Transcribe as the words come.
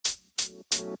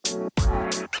Fuck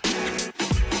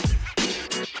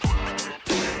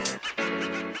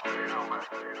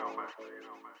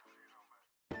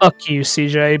you,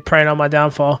 CJ, preying on my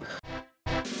downfall.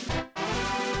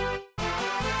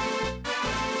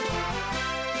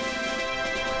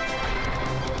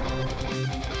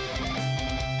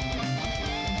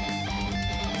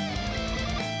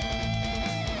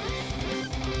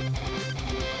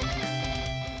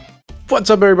 What's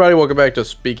up, everybody? Welcome back to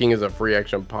Speaking as a Free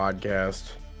Action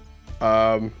Podcast.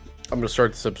 I'm going to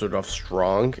start this episode off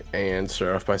strong and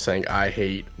start off by saying I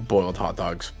hate boiled hot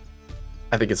dogs.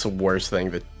 I think it's the worst thing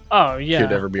that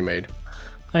could ever be made.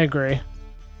 I agree.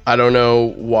 I don't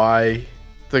know why.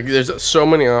 Like, there's so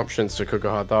many options to cook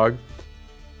a hot dog,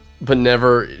 but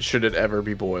never should it ever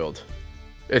be boiled.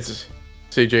 It's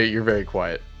CJ, you're very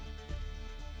quiet.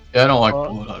 Yeah, I don't like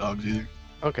boiled hot dogs either.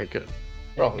 Okay, good.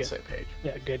 We're all on the same page.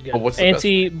 Yeah, good. But what's the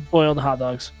anti-boiled hot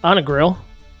dogs on a grill?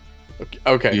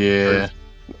 Okay. Yeah.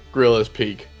 Grill is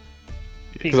peak.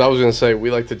 Because I was gonna say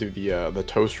we like to do the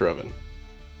toaster oven.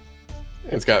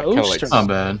 It's got kind of like not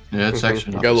bad. Yeah, it's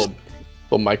actually you got a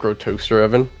little micro toaster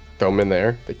oven. Throw them in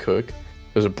there. They cook.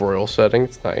 There's a broil setting.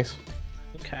 It's nice.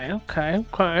 Okay.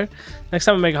 Next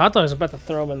time I make hot dogs, I'm about to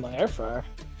throw them in my air fryer.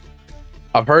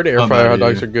 I've heard air fryer hot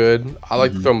dogs are good. I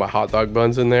like to throw my hot dog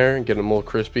buns in there and get them a little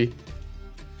crispy.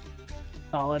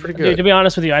 Solid. Dude, to be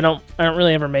honest with you, I don't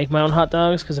really ever make my own hot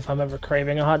dogs because if I'm ever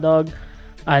craving a hot dog,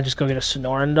 I just go get a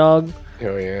Sonoran dog.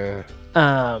 Oh yeah.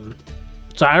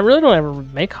 So I really don't ever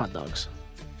make hot dogs.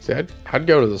 See, I'd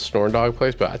go to the Snoring Dog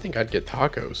place, but I think I'd get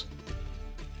tacos.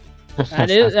 That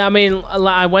is, I mean,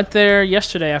 I went there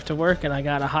yesterday after work and I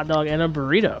got a hot dog and a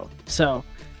burrito. So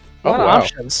a lot of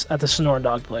options at the Sonoran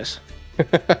Dog place.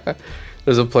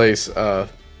 There's a place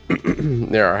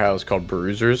near our house called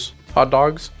Bruisers Hot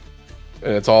Dogs.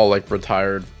 And it's all like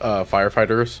retired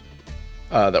firefighters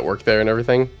that work there and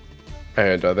everything.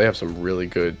 And they have some really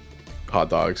good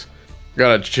hot dogs.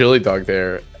 Got a chili dog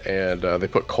there, and they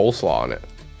put coleslaw on it.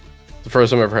 The first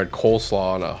time I ever had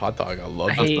coleslaw on a hot dog. I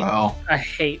loved it. I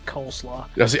hate coleslaw.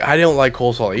 Now, see, I don't like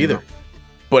coleslaw either,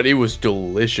 but it was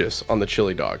delicious on the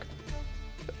chili dog.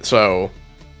 So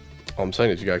all I'm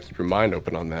saying is you gotta keep your mind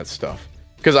open on that stuff.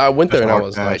 Because I went there and I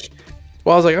was like,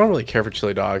 I don't really care for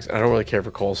chili dogs, and I don't really care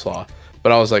for coleslaw.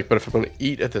 But I was like, but if I'm going to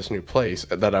eat at this new place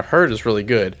that I've heard is really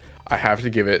good, I have to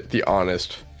give it the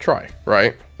honest try,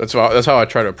 right? That's how I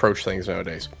try to approach things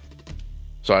nowadays.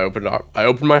 So I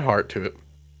opened my heart to it,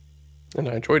 and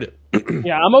I enjoyed it.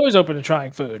 Yeah, I'm always open to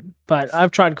trying food, but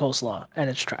I've tried coleslaw, and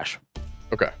it's trash.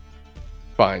 Okay.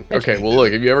 Fine. Okay, well,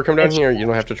 look, if you ever come down here, you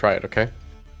don't have to try it, okay?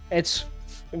 It's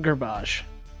garbage.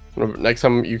 Next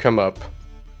time you come up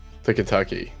to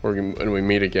Kentucky, and we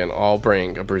meet again, I'll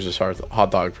bring a Bruiser's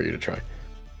hot dog for you to try.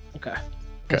 Okay.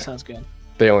 That sounds good.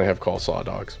 They only have coleslaw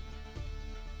dogs.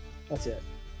 That's it.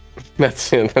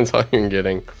 That's it. That's all you're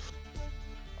getting.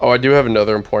 Oh, I do have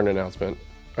another important announcement.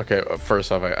 Okay,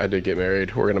 first off, I did get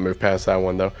married. We're gonna move past that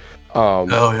one though. Oh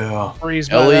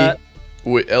yeah.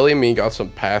 Ellie and me got some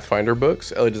Pathfinder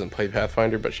books. Ellie doesn't play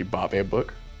Pathfinder, but she bought me a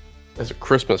book as a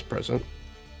Christmas present.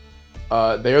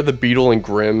 They are the Beadle and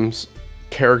Grimm's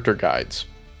character guides.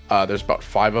 There's about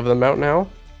 5 of them out now.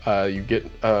 You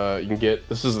can get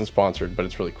this isn't sponsored, but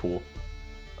it's really cool.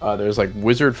 There's like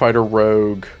Wizard, Fighter,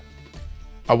 Rogue,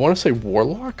 I want to say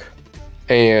Warlock,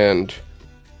 and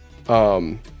not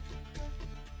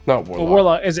Warlock. Well,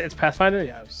 Warlock it's Pathfinder.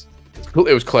 Yeah,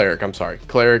 it was Cleric. I'm sorry,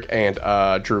 Cleric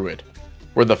and Druid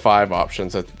were the 5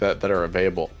 options that are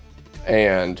available.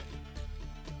 And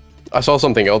I saw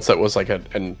something else that was like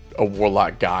a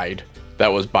Warlock guide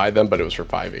that was by them, but it was for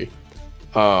 5e.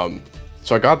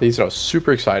 So I got these and I was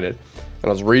super excited, and I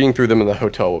was reading through them in the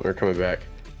hotel when we were coming back,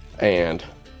 and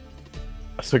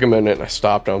I took a minute and I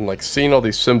stopped. I'm like seeing all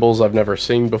these symbols I've never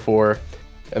seen before,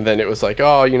 and then it was like,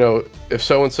 oh, if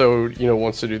so and so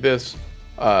wants to do this,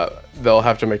 they'll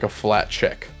have to make a flat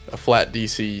check, a flat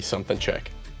DC something check.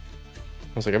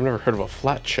 I was like, I've never heard of a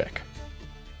flat check.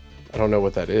 I don't know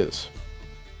what that is.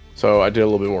 So I did a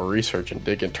little bit more research and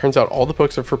dig. It turns out all the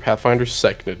books are for Pathfinder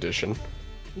 2nd edition.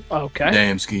 Okay.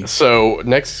 Damn ski. So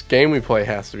next game we play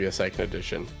has to be a 2nd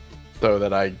edition, so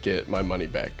that I get my money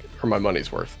back, or my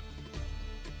money's worth.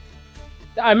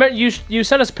 I meant you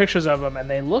sent us pictures of them and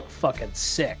they look fucking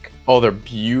sick. Oh, they're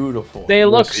beautiful. They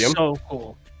look so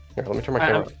cool. Here, let me turn my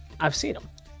camera on. I've seen them.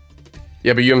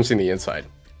 Yeah, but you haven't seen the inside.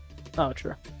 Oh,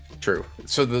 true. True.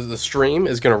 So the stream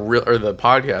is gonna or the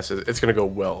podcast it's gonna go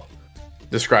well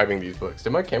describing these books.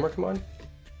 Did my camera come on?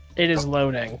 It is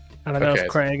loading. I don't know if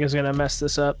Craig is gonna mess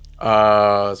this up.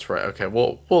 That's right. Okay,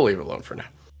 we'll leave it alone for now.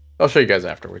 I'll show you guys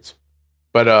afterwards.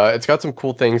 But it's got some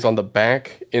cool things on the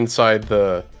back inside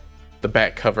the the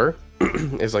back cover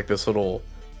is like this little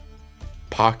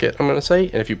pocket, I'm gonna say,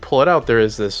 and if you pull it out, there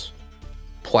is this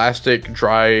plastic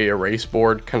dry erase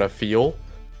board kind of feel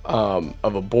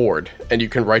of a board, and you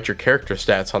can write your character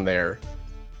stats on there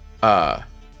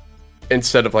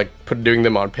instead of like doing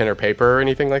them on pen or paper or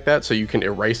anything like that. So you can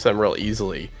erase them real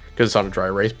easily because it's on a dry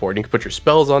erase board. You can put your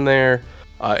spells on there,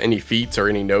 any feats or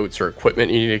any notes or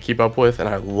equipment you need to keep up with, and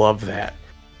I love that.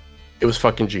 It was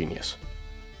fucking genius.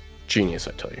 Genius,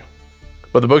 I tell you.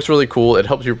 But the book's really cool. It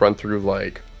helps you run through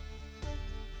like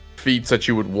feats that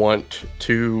you would want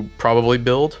to probably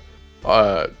build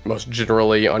most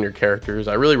generally on your characters.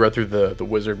 I really read through the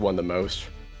wizard one the most.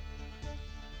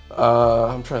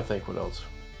 I'm trying to think what else.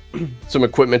 Some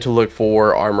equipment to look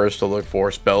for, armors to look for,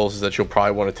 spells that you'll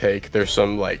probably want to take. There's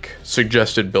some like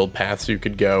suggested build paths you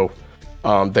could go.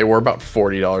 They were about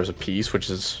 $40 a piece, which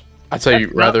is, I'd say,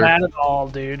 not bad at all,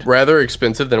 dude. Rather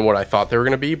expensive than what I thought they were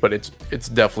going to be, but it's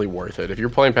definitely worth it. If you're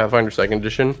playing Pathfinder 2nd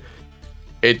Edition,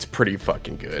 it's pretty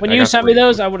fucking good. When you sent me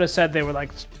those, I would have said they were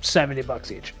like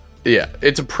 $70 each. Yeah,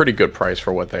 it's a pretty good price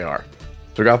for what they are.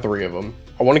 So I got 3 of them.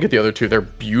 I want to get the other 2. They're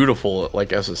beautiful,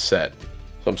 like as a set.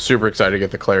 So I'm super excited to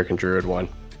get the Cleric and Druid one.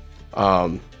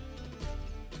 But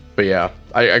yeah,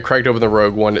 I cracked open the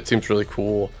Rogue one. It seems really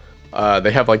cool.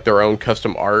 They have like their own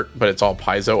custom art, but it's all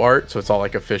Paizo art, so it's all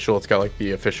like official. It's got like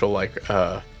the official like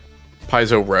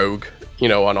Paizo Rogue, you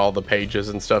know, on all the pages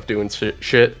and stuff doing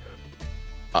shit.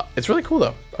 It's really cool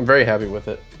though. I'm very happy with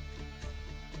it.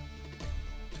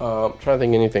 I'm trying to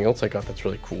think anything else I got that's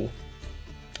really cool.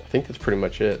 I think that's pretty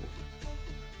much it.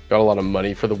 Got a lot of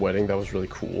money for the wedding. That was really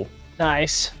cool.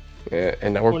 Nice. Yeah,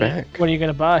 and now we're back. What are you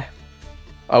gonna buy?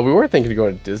 We were thinking of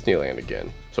going to Disneyland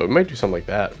again, so we might do something like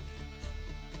that.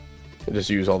 And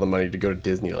just use all the money to go to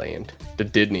Disneyland, to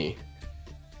Disney.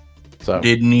 So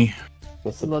Disney.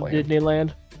 That's the love plan.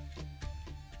 Disneyland.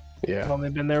 Yeah, I've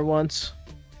only been there once.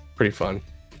 pretty fun,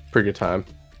 pretty good time.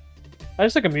 I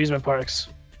just like amusement parks.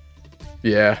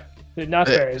 Yeah. Dude,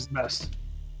 Knott's Berry is the best.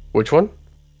 Which one?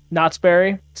 Knott's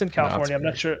Berry. It's in California.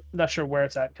 Knott's I'm not sure where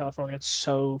it's at in California. It's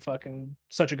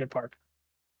such a good park.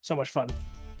 So much fun.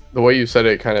 The way you said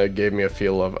it kind of gave me a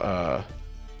feel of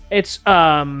It's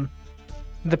the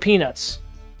Peanuts.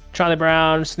 Charlie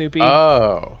Brown, Snoopy.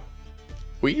 Oh.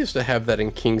 We used to have that in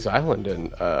Kings Island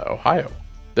in Ohio.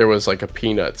 There was like a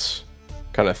Peanuts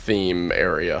kind of theme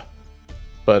area.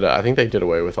 But I think they did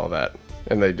away with all that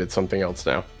and they did something else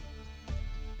now.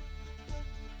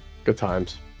 Good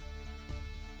times.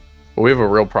 Well, we have a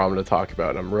real problem to talk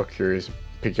about, and I'm real curious to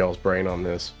pick y'all's brain on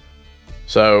this.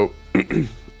 So,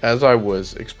 as I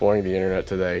was exploring the internet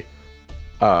today,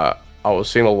 I was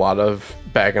seeing a lot of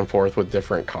back and forth with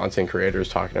different content creators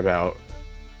talking about,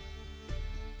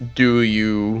 do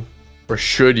you or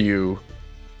should you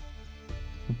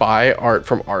buy art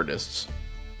from artists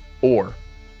or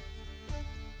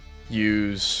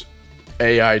use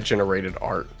AI generated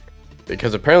art?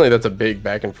 Because apparently that's a big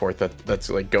back and forth that's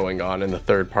like going on in the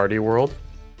third party world,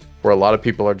 where a lot of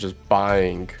people are just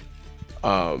buying,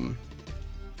 or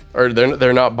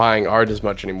they're not buying art as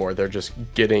much anymore. They're just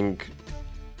getting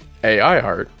AI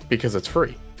art because it's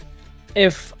free.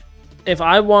 If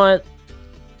I want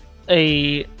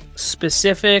a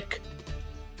specific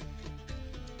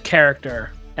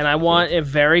character and I want it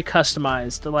very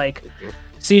customized, like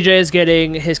CJ is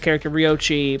getting his character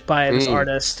Ryochi by this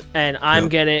artist, and I'm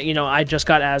getting, you know, I just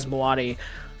got Asmawati.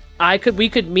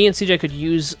 Me and CJ could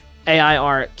use AI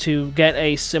art to get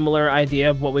a similar idea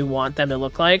of what we want them to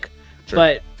look like. Sure.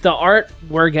 But the art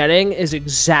we're getting is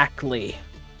exactly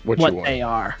what they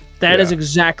are. That is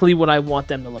exactly what I want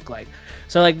them to look like.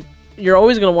 So, like, you're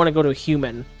always going to want to go to a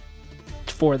human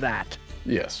for that.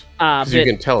 Yes. Because you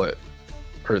can tell it.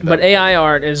 But AI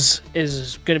art is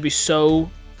going to be so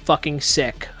fucking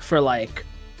sick for like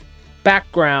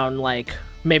background, like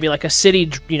maybe like a city,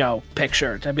 you know,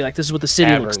 picture to be like, this is what the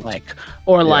city looks like,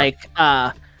 or like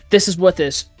this is what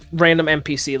this random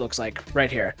NPC looks like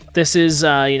right here. This is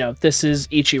you know, this is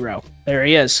Ichiro. There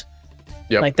he is.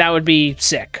 Yep. Like that would be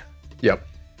sick. Yep.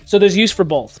 So there's use for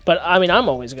both, but I mean, I'm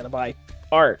always gonna buy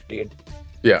art, dude.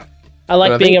 Yeah. I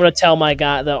like being able to tell my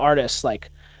guy, the artist,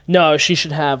 like, no, she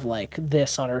should have like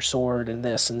this on her sword and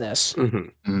this and this.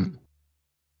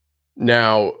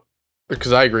 Now,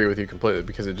 because I agree with you completely,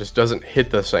 because it just doesn't hit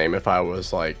the same if I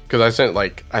was like, because I sent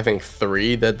like, I think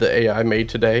 3 that the AI made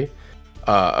today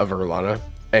of Erlana,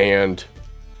 and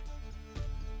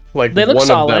like they look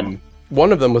solid.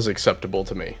 One of them was acceptable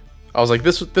to me. I was like,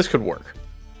 this could work.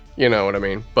 You know what I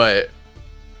mean? But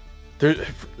there,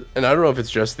 and I don't know if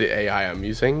it's just the AI I'm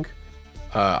using.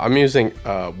 I'm using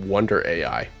Wonder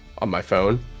AI on my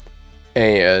phone,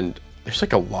 and there's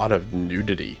like a lot of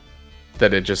nudity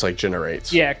that it just like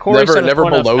generates. Yeah, Corey never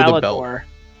below the belt.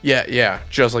 Yeah,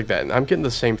 just like that. And I'm getting the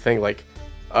same thing. Like,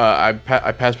 I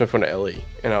passed my phone to Ellie,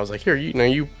 and I was like, here,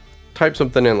 you type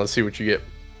something in. Let's see what you get.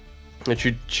 And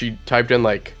she typed in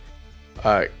like,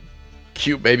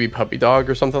 cute baby puppy dog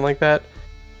or something like that.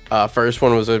 First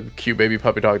one was a cute baby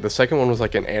puppy dog. The second one was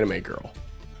like an anime girl.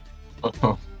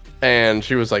 Uh-huh. And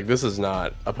she was like, this is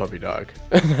not a puppy dog.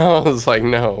 And I was like,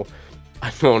 no,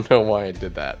 I don't know why I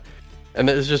did that. And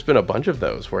there's just been a bunch of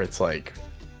those where it's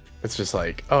just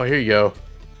like, oh, here you go,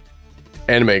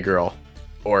 anime girl,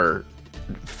 or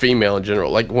female in general.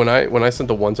 Like when I sent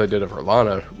the ones I did of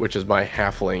Erlana, which is my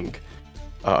halfling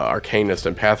arcanist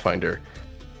and pathfinder,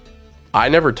 I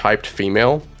never typed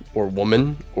female or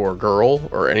woman or girl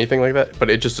or anything like that, but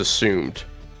it just assumed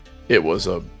it was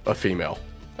a female,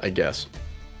 I guess.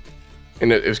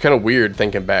 And it was kind of weird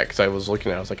thinking back, because I was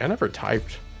looking at it, I was like, I never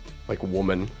typed like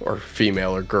woman or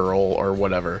female or girl or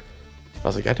whatever. I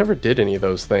was like, I never did any of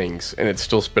those things, and it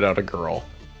still spit out a girl.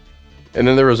 And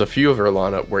then there was a few of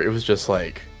Erlana where it was just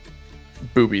like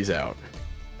boobies out,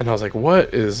 and I was like, why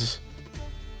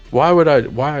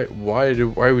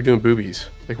are we doing boobies?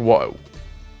 Like, what?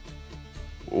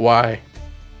 Why?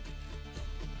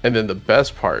 And then the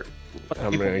best part,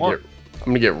 I'm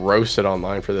gonna get roasted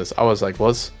online for this. I was like,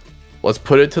 let's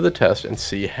put it to the test and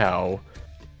see how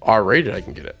R-rated I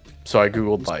can get it. So I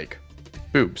googled like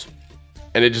boobs,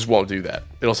 and it just won't do that.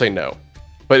 It'll say no,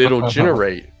 but it'll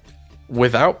generate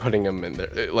without putting them in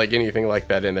there, like anything like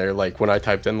that in there. Like when I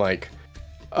typed in like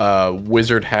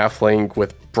wizard halfling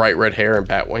with bright red hair and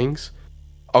bat wings,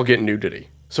 I'll get nudity.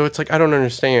 So it's like, I don't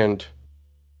understand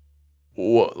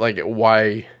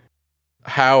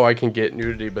how I can get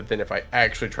nudity, but then if I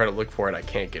actually try to look for it, I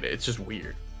can't get it. It's just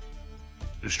weird.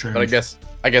 It's strange. But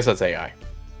I guess that's AI.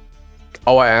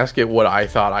 Oh, I asked it what I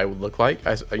thought I would look like.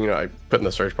 I put in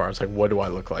the search bar, I was like, what do I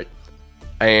look like?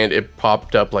 And it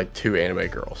popped up like 2 anime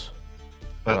girls.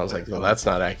 And I was like, well, that's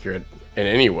not accurate in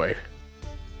any way.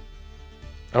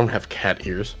 I don't have cat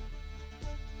ears.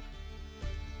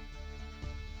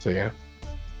 So yeah.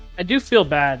 I do feel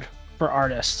bad for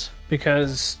artists,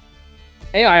 because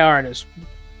AI art is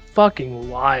fucking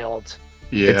wild.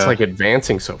 Yeah. It's like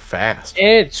advancing so fast.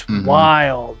 It's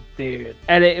wild, dude.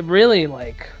 And it really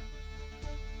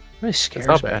scares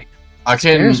me. Bad. I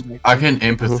can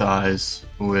empathize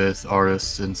with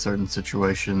artists in certain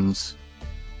situations,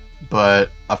 but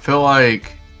I feel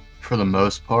like for the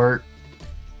most part,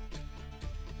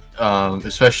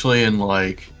 especially in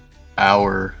like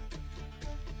our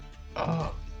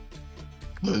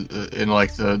in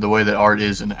like the way that art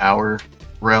is in our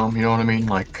realm, you know what I mean?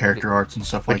 Like character arts and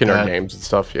stuff like that. Like in our games and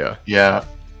stuff, yeah. Yeah.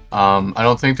 I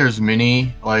don't think there's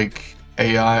many like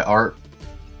AI art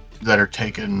that are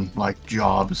taking like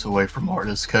jobs away from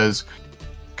artists,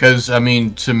 because I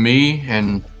mean, to me,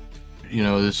 and you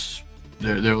know,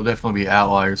 there will definitely be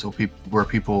outliers where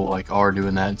people like are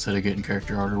doing that instead of getting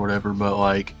character art or whatever, but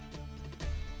like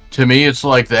to me, it's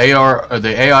like the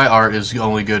AI art is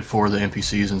only good for the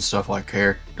NPCs and stuff like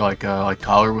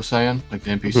Tyler was saying, like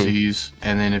the NPCs,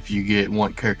 and then if you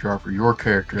want character art for your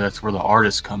character, that's where the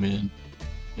artists come in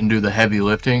and do the heavy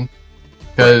lifting.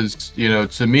 Because you know,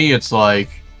 to me, it's like,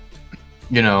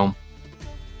 you know,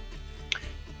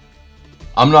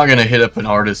 I'm not gonna hit up an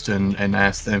artist and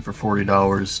ask them for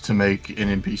 $40 to make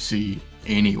an NPC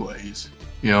anyways.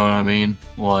 You know what I mean?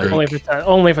 Like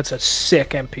only if it's a sick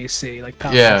NPC, like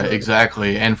yeah,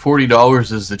 exactly. And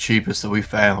 $40 is the cheapest that we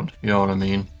found. You know what I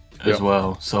mean? As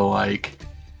well. So like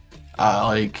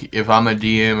if I'm a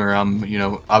DM or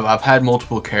I've had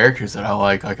multiple characters that I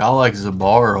like. Like I like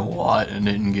Zabar a lot and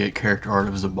didn't get character art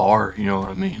of Zabar. You know what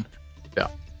I mean? Yeah.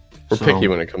 We're picky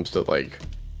when it comes to like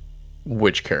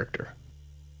which character.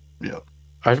 Yeah.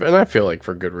 I feel like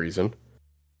for good reason.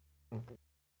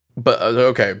 But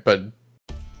okay, but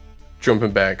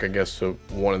jumping back, I guess, to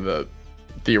one of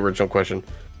the original question,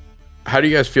 how do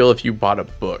you guys feel if you bought a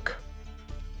book?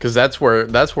 Because that's where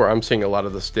I'm seeing a lot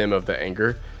of the stem of the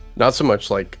anger. Not so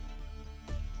much like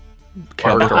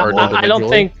character art. I don't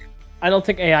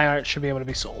think AI art should be able to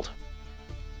be sold.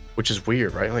 Which is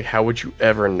weird, right? Like, how would you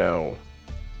ever know?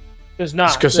 There's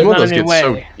not. Because some of those get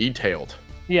so detailed.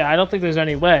 Yeah, I don't think there's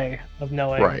any way of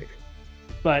knowing. Right.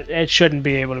 But it shouldn't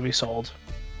be able to be sold.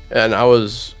 And I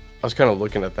was kind of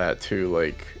looking at that too,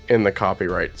 like in the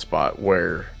copyright spot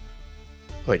where,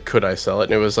 like, could I sell it?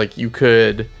 And it was like, you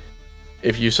could,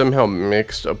 if you somehow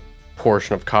mixed a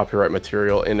portion of copyright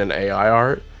material in an AI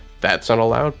art, that's not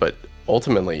allowed. But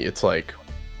ultimately, it's like,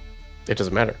 it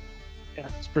doesn't matter. Yeah,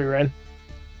 it's pretty rad.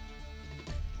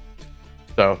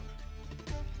 So,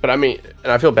 but I mean,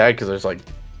 and I feel bad because there's like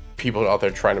people out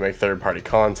there trying to make third-party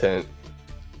content,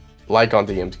 like on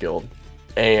DM's Guild,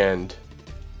 and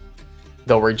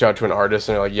they'll reach out to an artist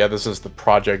and they're like, yeah, this is the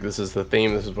project, this is the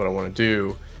theme, this is what I want to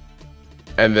do.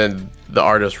 And then the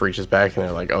artist reaches back and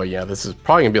they're like, oh yeah, this is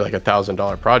probably gonna be like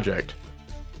 $1,000 project.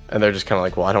 And they're just kind of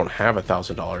like, well, I don't have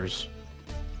 $1,000.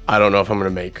 I don't know if I'm gonna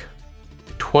make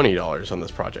 $20 on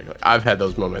this project. Like, I've had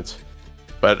those moments,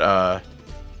 but I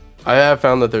have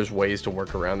found that there's ways to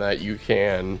work around that. You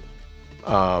can,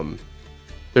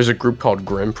 there's a group called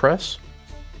Grim Press.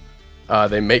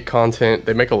 They make content,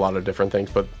 they make a lot of different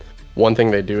things, but one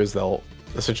thing they do is they'll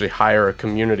essentially hire a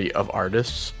community of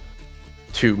artists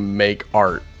to make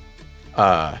art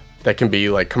that can be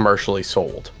like commercially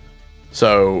sold.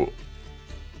 So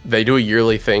they do a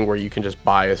yearly thing where you can just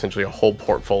buy essentially a whole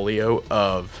portfolio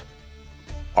of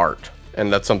art,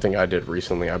 and that's something I did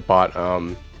recently. I bought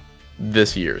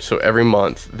this year. So every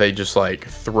month they just like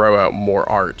throw out more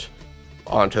art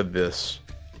onto this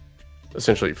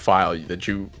essentially file that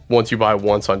you, once you buy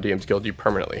once on DM's Guild, you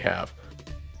permanently have.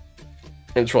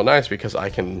 And it's real nice because I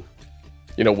can,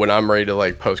 you know, when I'm ready to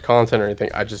like post content or anything,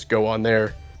 I just go on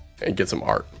there and get some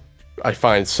art. I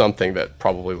find something that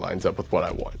probably lines up with what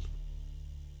I want.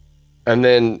 And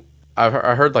then I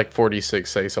heard like 46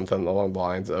 say something along the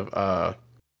lines of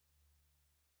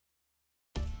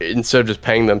instead of just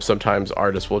paying them, sometimes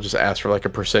artists will just ask for like a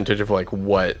percentage of like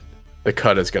what the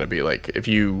cut is going to be. Like if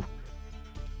you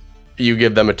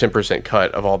give them a 10%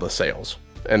 cut of all the sales,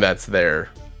 and that's their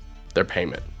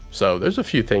payment. So there's a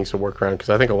few things to work around, because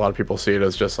I think a lot of people see it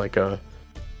as just like a,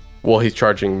 well, he's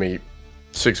charging me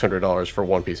 $600 for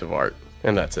one piece of art,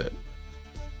 and that's it.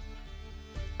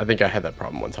 I think I had that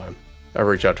problem one time. I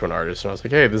reached out to an artist and I was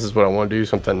like, hey, this is what I want to do,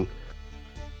 something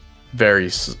very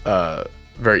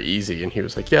easy. And he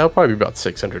was like, yeah, it'll probably be about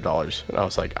 $600. And I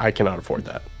was like, I cannot afford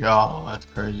that. Oh, that's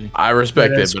crazy. I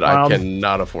respect it, but I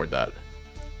cannot afford that.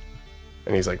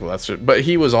 And he's like, well, that's just, but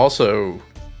he was also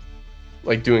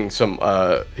like doing some,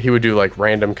 he would do like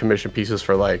random commission pieces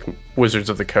for like Wizards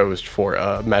of the Coast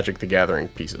for Magic the Gathering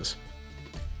pieces.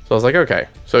 So I was like, okay.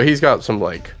 So he's got some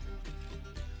like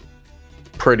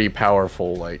pretty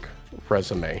powerful like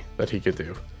resume that he could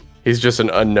do. He's just an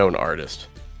unknown artist.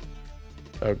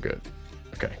 Oh, good.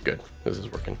 Okay, good. This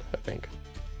is working, I think.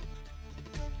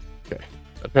 Okay.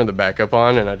 I turned the backup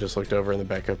on and I just looked over and the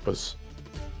backup was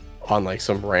on like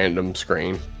some random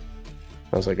screen.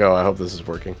 I was like, oh, I hope this is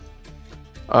working.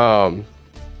 But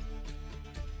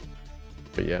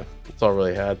yeah, that's all I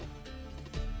really had.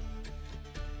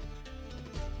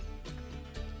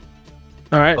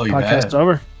 All right, podcast's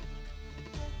over.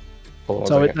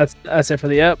 So that's it for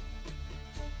the app.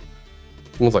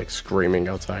 Someone's like screaming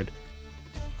outside.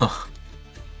 I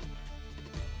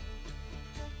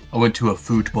went to a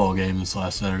football game this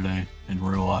last Saturday in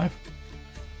real life.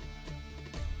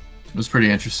 It was pretty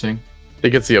interesting. They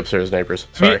get the upstairs neighbors.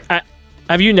 Sorry.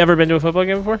 Have you never been to a football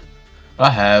game before? I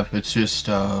have. It's just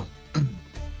I've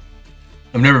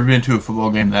never been to a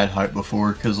football game that hype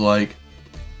before, because like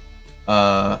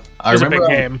I remember a big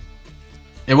game.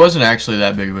 It wasn't actually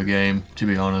that big of a game, to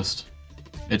be honest.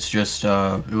 It's just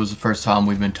it was the first time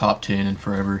we've been top 10 in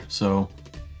forever, so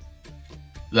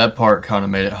that part kind of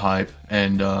made it hype.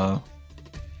 And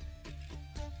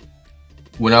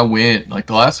when I went, like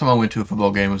the last time I went to a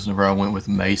football game was whenever I went with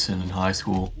Mason in high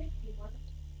school,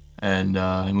 and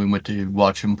we went to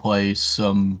watch him play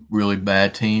some really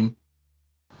bad team,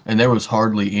 and there was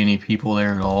hardly any people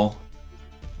there at all.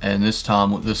 And this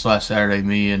last Saturday,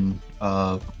 me and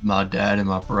my dad and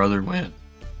my brother went.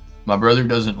 My brother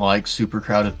doesn't like super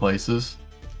crowded places,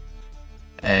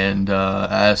 and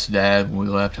I asked Dad when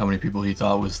we left how many people he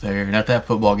thought was there. And at that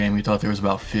football game, we thought there was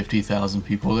about 50,000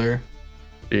 people there.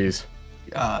 Jeez.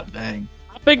 God dang.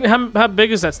 How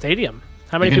big is that stadium?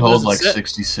 How many people does it hold? Like sit?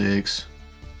 66.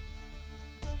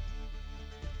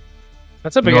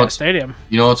 That's a big ass stadium.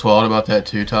 You know what's wild about that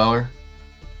too, Tyler?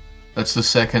 That's the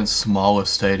second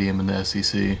smallest stadium in the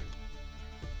SEC.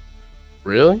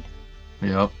 Really?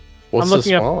 Yep. What's the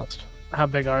smallest? How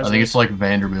big ours is? I think it's like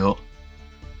Vanderbilt.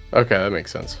 Okay, that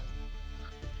makes sense.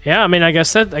 Yeah, I mean, I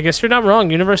guess you're not wrong.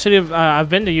 University of I've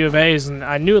been to U of A's and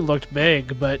I knew it looked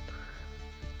big, but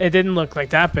it didn't look like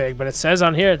that big. But it says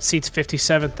on here it seats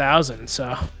 57,000,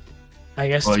 so I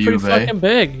guess it's pretty fucking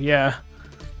big. Yeah.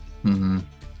 Mm-hmm.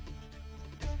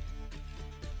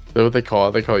 Is that what they call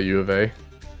it? They call it U of A?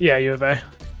 Yeah, U of A.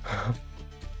 I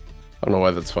don't know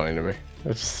why that's funny to me.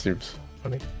 It just seems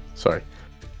funny. Sorry.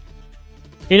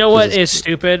 You know what is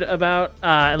stupid about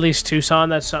at least Tucson?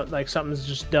 That's like something's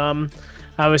just dumb.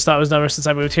 I always thought it was dumber since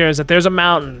I moved here. Is that there's a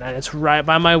mountain and it's right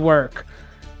by my work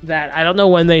that I don't know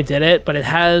when they did it, but it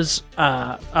has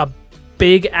a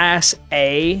big ass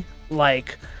A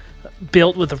like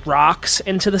built with rocks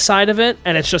into the side of it,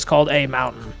 and it's just called a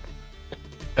mountain.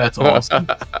 That's awesome.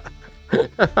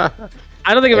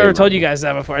 I don't think I've ever told you guys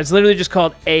that before. It's literally just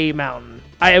called a mountain.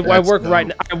 I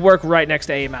work right next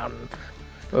to a mountain.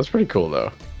 That's pretty cool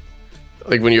though.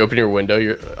 Like when you open your window,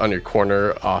 you're on your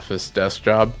corner office desk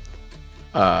job.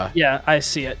 Yeah, I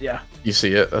see it. Yeah, you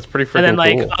see it. That's pretty freaking cool. And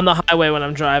then like cool. on the highway when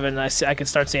I'm driving, I can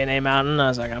start seeing a mountain. I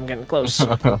was like, I'm getting close.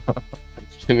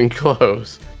 Getting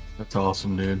close. That's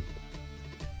awesome, dude.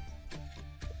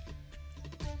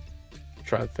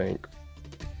 Try to think.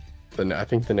 I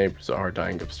think the neighbors are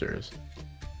dying upstairs.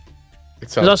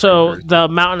 There's also the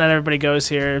mountain that everybody goes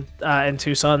here in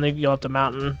Tucson. They go up the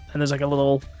mountain, and there's like a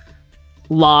little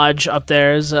lodge up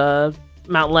there. Is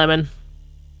Mount Lemon.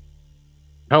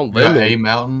 Mount Lemon, a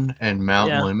mountain and Mount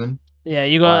Lemon. Yeah,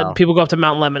 you go. Wow. People go up to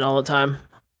Mount Lemon all the time.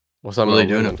 What's that? What are they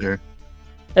doing up there?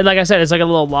 And like I said, it's like a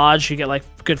little lodge. You get like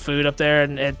good food up there,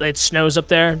 and it snows up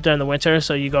there during the winter.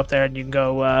 So you go up there and you can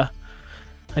go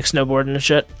like snowboarding and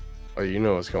shit. Oh, you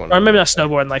know what's going on. Or maybe not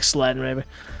snowboarding, like sledding, maybe.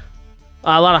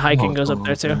 A lot of hiking goes up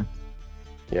there, too.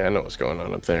 Yeah, I know what's going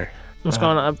on up there. What's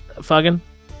going on? Fucking?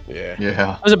 Yeah. Yeah.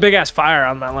 There was a big-ass fire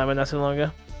on Mount Lemon not too long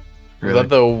ago. Really? Is that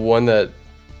the one that...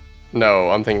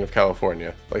 No, I'm thinking of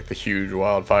California. Like the huge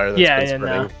wildfire that's been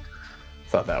spreading. No.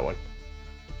 It's not that one.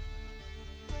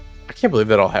 I can't believe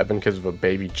that all happened because of a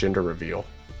baby gender reveal.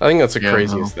 I think that's the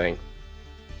craziest thing.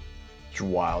 It's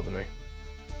wild to me.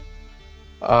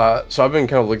 So I've been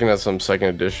kind of looking at some second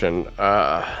edition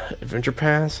Adventure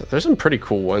Pass. There's some pretty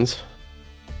cool ones.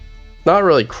 Not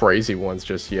really crazy ones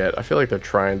just yet. I feel like they're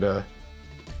trying to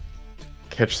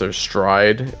catch their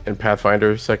stride in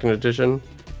Pathfinder second edition.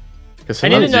 Because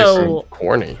sometimes it's just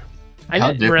corny.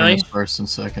 How different is first and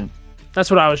second? That's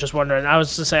what I was just wondering. I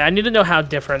was to say I need to know how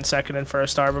different second and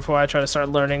first are before I try to start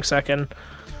learning second.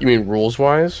 You mean rules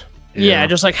wise? Yeah,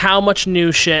 just like how much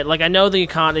new shit. Like I know the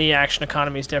action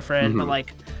economy is different, but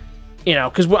like, you know,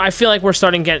 because I feel like we're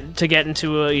starting to get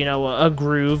into a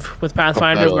groove with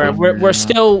Pathfinder where we're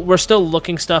still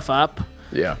looking stuff up.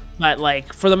 Yeah. But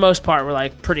like for the most part, we're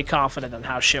like pretty confident on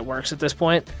how shit works at this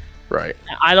point. Right.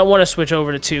 I don't want to switch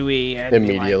over to 2E and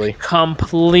immediately be like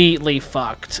completely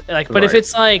fucked. Like, but if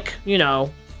it's like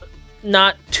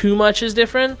not too much is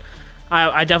different,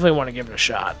 I definitely want to give it a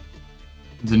shot.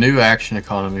 The new action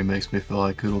economy makes me feel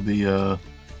like it'll be new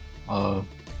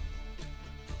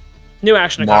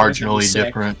action economy marginally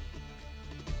different.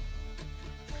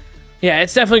 Yeah,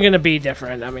 it's definitely going to be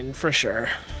different. I mean, for sure.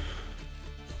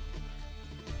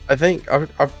 I think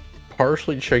I've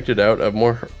partially checked it out. I've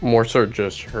more so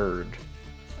just heard,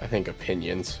 I think,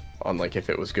 opinions on like if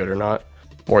it was good or not,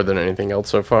 more than anything else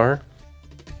so far.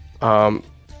 But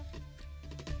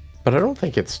I don't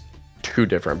think it's too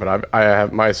different, but I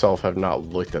myself have not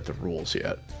looked at the rules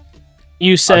yet.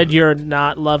 You said you're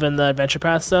not loving the adventure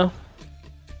paths though?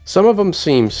 Some of them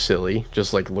seem silly,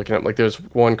 just like looking at, like there's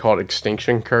one called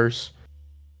Extinction Curse,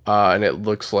 and it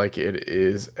looks like it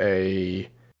is a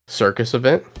circus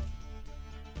event.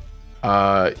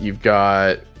 You've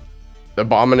got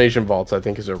Abomination Vaults, I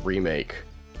think is a remake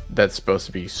that's supposed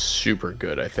to be super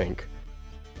good, I think.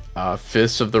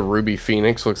 Fists of the Ruby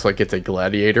Phoenix looks like it's a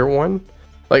gladiator one.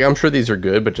 Like, I'm sure these are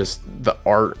good, but just the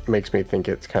art makes me think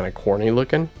it's kind of corny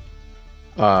looking.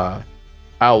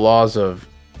 Outlaws of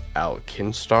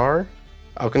Alkenstar.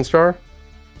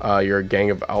 You're a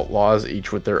gang of outlaws,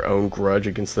 each with their own grudge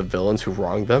against the villains who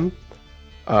wronged them.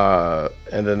 And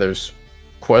then there's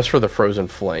Quest for the Frozen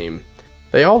Flame.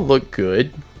 They all look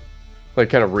good, like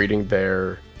kind of reading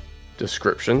their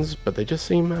descriptions, but they just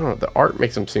seem, I don't know, the art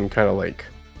makes them seem kind of like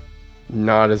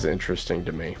not as interesting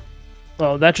to me.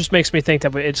 Well, that just makes me think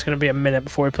that it's going to be a minute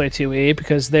before we play 2E,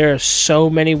 because there are so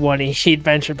many 1E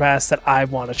Adventure Pass that I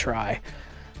want to try.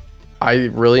 I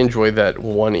really enjoy that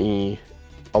 1E.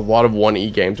 A lot of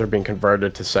 1E games are being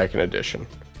converted to 2nd edition.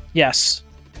 Yes.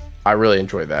 I really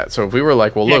enjoy that. So if we were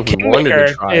like, well, look, we wanted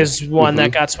to try... is one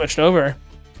that got switched over.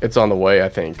 It's on the way, I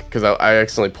think, because I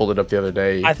accidentally pulled it up the other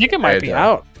day. I think it might be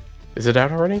out. Is it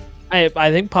out already? I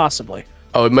think possibly.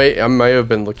 Oh, it may. I may have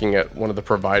been looking at one of the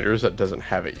providers that doesn't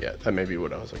have it yet. That may be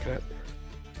what I was looking at.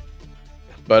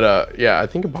 But yeah, I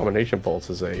think Abomination Vaults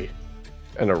is an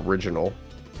original,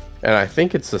 and I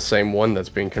think it's the same one that's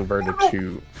being converted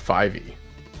to 5e.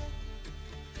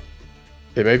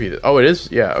 It may be. Oh, it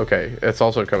is. Yeah. Okay. It's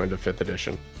also coming to 5th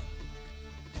edition,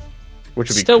 which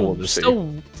would be cool to see.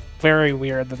 Still very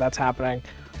weird that that's happening.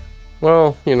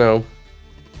 Well, you know,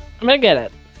 I'm gonna get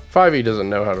it. 5e doesn't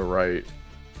know how to write.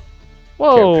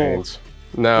 Whoa. Campaigns.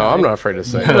 No, I'm not afraid to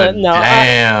say that. But no,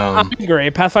 damn. I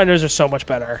agree. Pathfinders are so much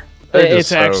better.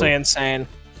 It's actually insane.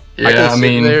 Yeah, I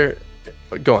mean,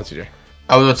 go on, CJ.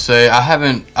 I would say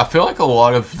I feel like a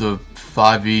lot of the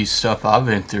 5e stuff I've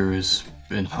been through has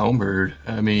been homered.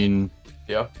 I mean,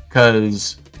 Yeah.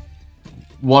 because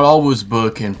what all was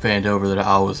book and Fandover that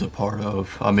I was a part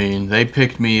of, I mean, they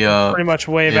picked me up Pretty much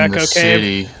Wave in Echo the Cave.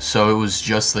 city, so it was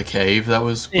just the cave that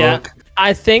was book. Yeah.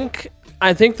 I think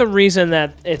the reason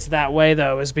that it's that way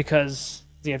though is because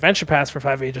the adventure paths for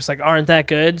 5e just like aren't that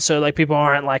good, so like people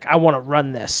aren't like, I want to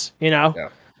run this, you know? Yeah.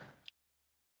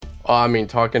 I mean,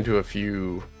 talking to a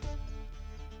few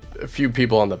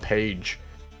people on the page,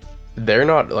 they're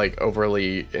not like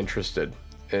overly interested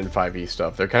in 5e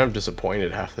stuff. They're kind of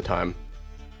disappointed half the time.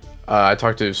 I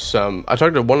talked to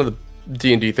one of the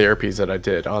D&D therapies that I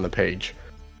did on the page.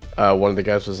 One of the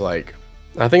guys was like,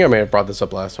 I think I may have brought this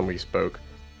up last time we spoke.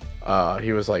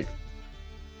 He was like,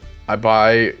 I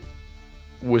buy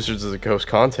Wizards of the Coast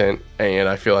content and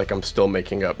I feel like I'm still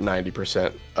making up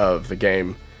 90% of the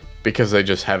game because they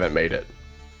just haven't made it.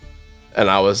 And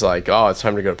I was like, oh, it's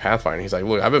time to go to Pathfinder. He's like,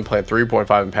 look, I've been playing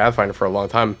 3.5 in Pathfinder for a long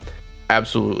time.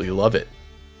 Absolutely love it.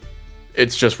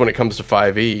 It's just when it comes to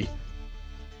 5e,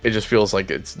 it just feels like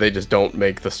they just don't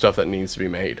make the stuff that needs to be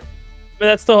made.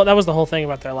 But that was the whole thing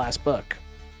about their last book.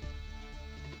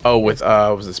 Oh, with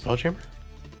was it Spelljammer?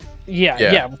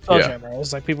 Yeah, with Spelljammer. It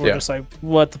was like people were just like,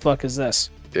 what the fuck is this?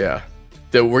 Yeah.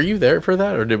 Were you there for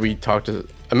that, or did we talk to?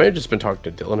 I may have just been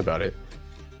talking to Dylan about it.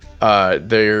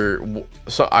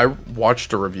 So I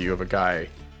watched a review of a guy,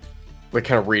 like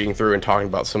kind of reading through and talking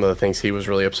about some of the things he was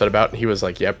really upset about, and he was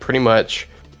like, yeah, pretty much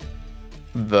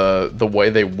the way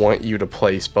they want you to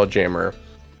play Spelljammer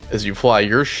is you fly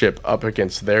your ship up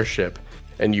against their ship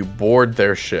and you board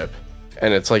their ship,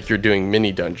 and it's like you're doing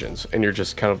mini dungeons and you're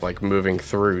just kind of like moving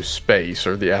through space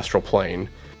or the astral plane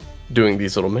doing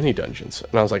these little mini dungeons.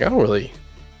 And I was like, I don't really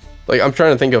like, I'm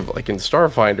trying to think of like in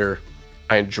Starfinder,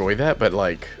 I enjoy that, but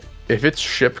like if it's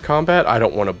ship combat, I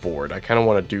don't want to board. I kind of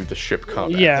want to do the ship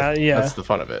combat. Yeah. That's the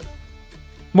fun of it.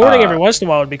 Boarding every once in a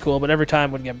while would be cool, but every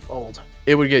time would get old.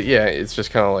 It would get, it's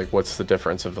just kind of like, what's the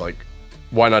difference of like,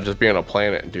 why not just be on a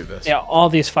planet and do this? Yeah, all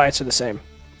these fights are the same.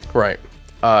 Right.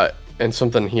 And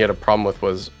something he had a problem with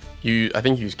was I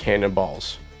think you use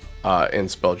cannonballs in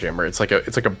Spelljammer. It's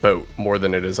like a boat more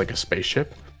than it is like a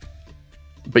spaceship.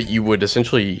 But you would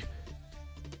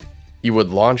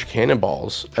launch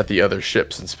cannonballs at the other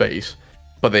ships in space,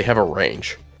 but they have a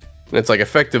range. And it's like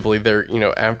effectively they're,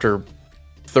 after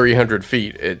 300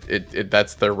 feet,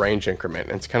 that's their range increment.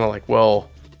 And it's kind of like, well,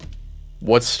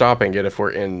 what's stopping it if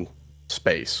we're in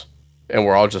space and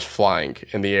we're all just flying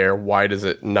in the air? Why does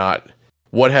it not?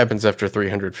 What happens after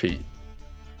 300 feet?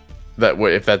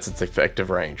 If that's its effective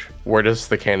range, where does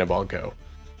the cannonball go?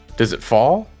 Does it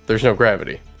fall? There's no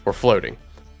gravity. We're floating.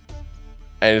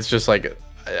 And it's just like,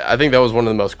 I think that was one of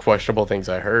the most questionable things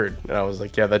I heard. And I was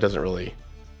like, yeah, that doesn't really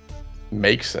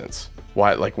make sense.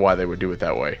 Why they would do it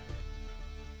that way.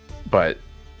 But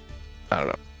I don't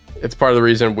know. It's part of the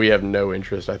reason we have no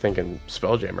interest, I think, in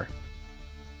Spelljammer.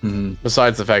 Mm-hmm.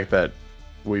 Besides the fact that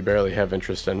we barely have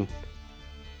interest in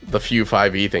the few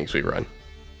 5e things we run.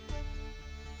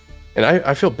 And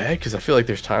I feel bad because I feel like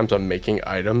there's times I'm making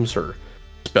items or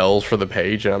spells for the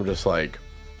page and I'm just like,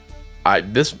 I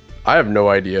have no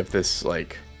idea if this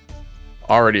like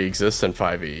already exists in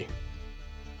 5e,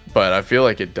 but I feel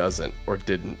like it doesn't or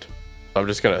didn't. I'm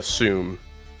just gonna assume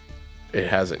it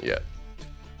hasn't yet,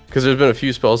 because there's been a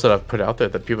few spells that I've put out there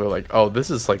that people are like, oh, this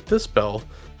is like this spell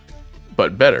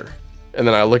but better, and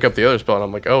then I look up the other spell and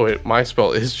I'm like, oh, my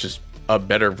spell is just a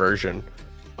better version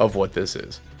of what this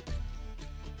is.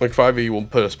 Like 5e will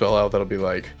put a spell out that'll be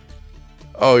like,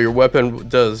 oh, your weapon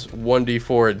does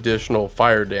 1d4 additional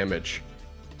fire damage,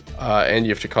 and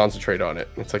you have to concentrate on it.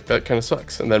 It's like, that kind of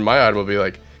sucks. And then my item will be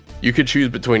like, you could choose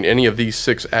between any of these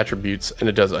 6 attributes and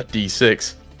it does a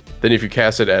d6. Then if you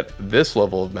cast it at this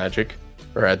level of magic,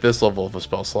 or at this level of a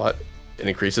spell slot, it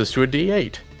increases to a d8.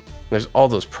 And there's all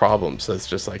those problems. That's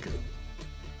just like,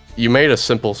 you made a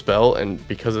simple spell, and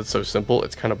because it's so simple,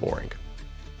 it's kind of boring.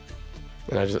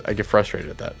 And I get frustrated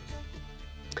at that.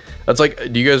 That's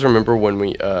like, do you guys remember when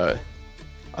we, I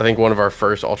think one of our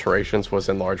first alterations was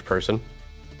in large person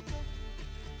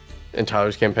in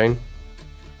Tyler's campaign?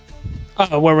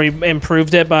 Where we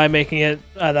improved it by making it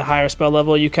the higher spell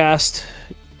level you cast?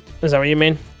 Is that what you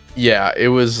mean? Yeah, it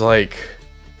was like,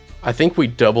 I think we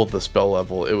doubled the spell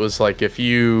level. It was like if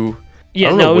you...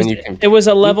 Yeah, no, it was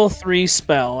a level 3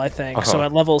 spell, I think. So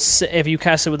at level 6, if you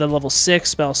cast it with a level 6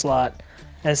 spell slot,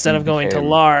 instead of going to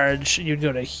large, you'd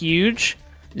go to huge.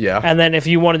 Yeah. And then if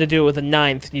you wanted to do it with a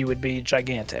 9th, you would be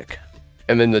gigantic.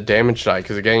 And then the damage die,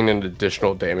 because again, an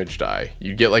additional damage die.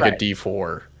 You get like a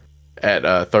d4 at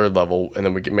 3rd level, and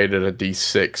then we made it a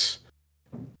d6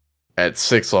 at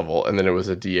 6th level, and then it was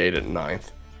a D8 at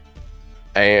 9th.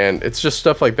 And it's just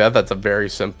stuff like that that's a very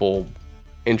simple,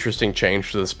 interesting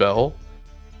change to the spell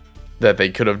that they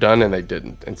could have done, and they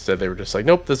didn't. Instead, they were just like,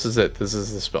 nope, this is it. This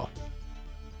is the spell.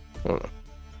 I don't know.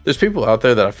 There's people out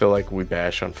there that I feel like we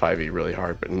bash on 5e really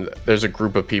hard, but there's a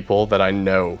group of people that I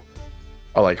know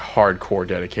are like hardcore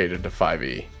dedicated to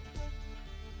 5e.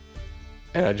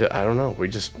 And I don't know.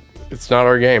 It's not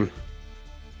our game.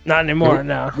 Not anymore,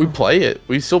 no. We play it.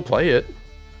 We still play it.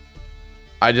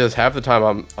 I just, half the time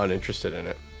I'm uninterested in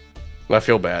it. And I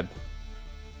feel bad.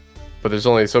 But there's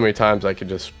only so many times I can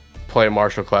just play a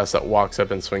martial class that walks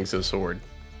up and swings his sword.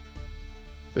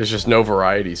 There's just no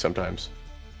variety sometimes.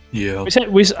 Yeah. I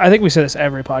think we say this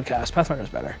every podcast. Pathfinder's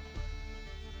better.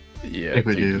 Yeah. I think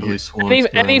we do at least once.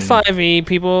 Any 5e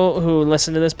people who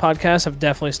listen to this podcast have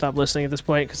definitely stopped listening at this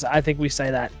point, because I think we say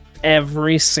that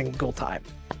every single time.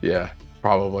 Yeah,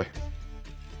 probably.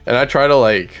 And I try to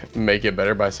like make it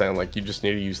better by saying like you just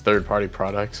need to use third-party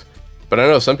products. But I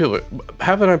know some people,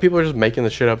 half the time people are just making the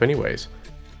shit up anyways.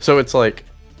 So it's like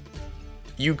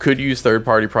you could use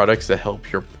third-party products to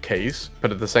help your case,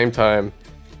 but at the same time,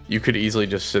 you could easily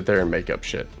just sit there and make up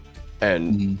shit,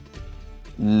 and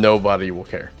nobody will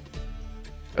care.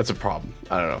 That's a problem.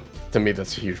 I don't know. To me,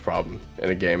 that's a huge problem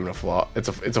in a game and a flaw. It's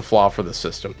a flaw for the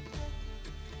system.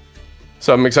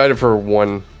 So I'm excited for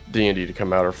 1 D&D to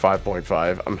come out, or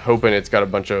 5.5. I'm hoping it's got a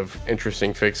bunch of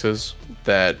interesting fixes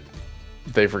that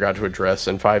they forgot to address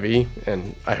in 5e,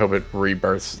 and I hope it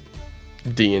rebirths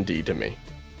D&D to me.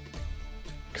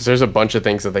 Because there's a bunch of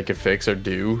things that they could fix or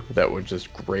do that would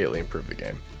just greatly improve the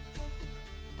game.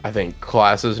 I think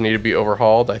classes need to be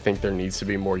overhauled. I think there needs to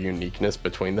be more uniqueness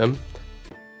between them.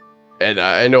 And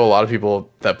I know a lot of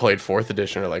people that played 4th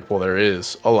edition are like, well, there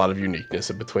is a lot of uniqueness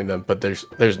between them, but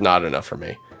there's not enough for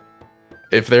me.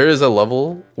 If there is a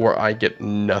level where I get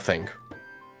nothing,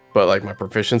 but like my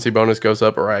proficiency bonus goes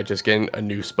up, or I just get a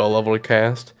new spell level to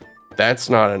cast, that's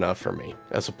not enough for me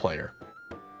as a player.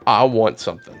 I want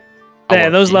something. Yeah,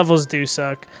 those levels do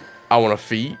suck. I want a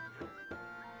feat.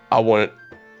 I want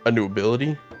a new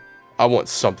ability. I want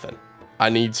something. I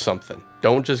need something.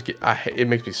 Don't just get... it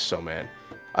makes me so mad.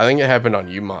 I think it happened on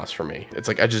UMass for me. It's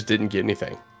like I just didn't get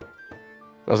anything.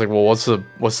 I was like, well, what's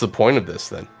the point of this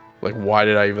then? Like, why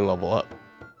did I even level up?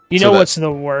 You know what's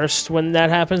the worst when that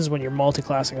happens? When you're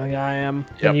multi-classing like I am.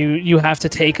 Yep. And you have to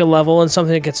take a level and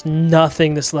something that gets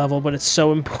nothing this level, but it's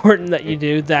so important that you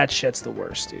do. That shit's the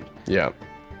worst, dude. Yeah.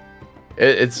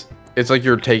 It's like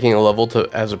you're taking a level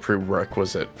as a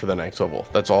prerequisite for the next level.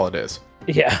 That's all it is.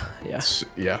 Yeah.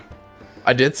 Yeah.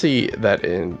 I did see that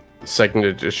in 2nd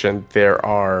edition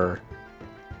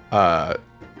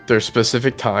there's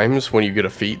specific times when you get a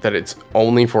feat that it's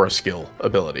only for a skill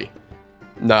ability.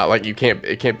 Not like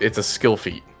it's a skill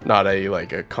feat, not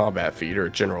a combat feat or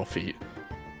a general feat.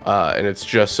 And it's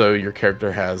just so your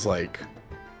character has like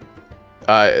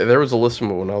there was a list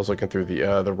when I was looking through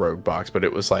the rogue box, but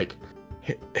it was like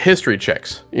history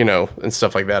checks, and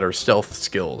stuff like that, or stealth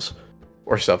skills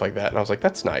or stuff like that. And I was like,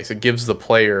 that's nice. It gives the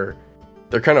player,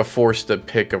 they're kind of forced to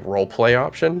pick a role play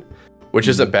option, which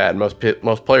isn't bad.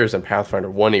 Most players in Pathfinder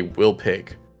 1e will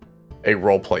pick a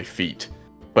role play feat,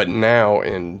 but now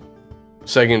in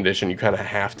 2nd edition you kind of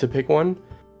have to pick one,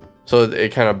 so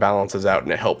it kind of balances out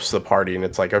and it helps the party. And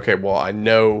it's like, okay, well, I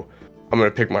know I'm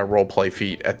going to pick my role play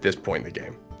feat at this point in the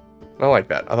game. And I like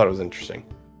that. I thought it was interesting,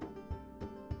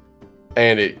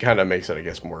 and it kind of makes it, I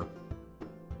guess, more,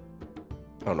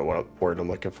 I don't know what word I'm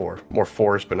looking for, more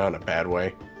forced, but not in a bad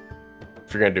way.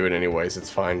 If you're going to do it anyways, it's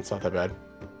fine. It's not that bad.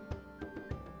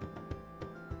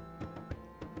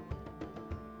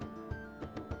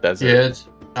 That's it.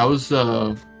 I was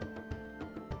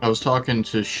talking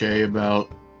to Shay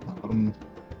about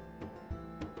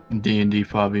D&D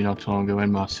 5e not too long ago,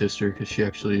 and my sister, because she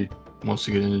actually wants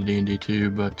to get into D&D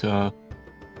too. But I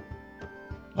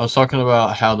was talking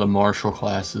about how the martial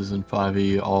classes in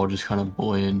 5e all just kind of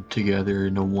blend together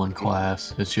into one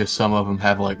class. It's just some of them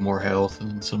have like more health,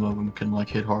 and some of them can like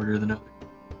hit harder than others.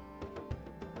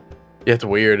 Yeah, it's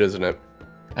weird, isn't it?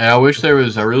 And I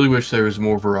really wish there was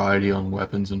more variety on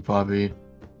weapons in 5e.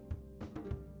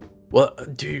 Well,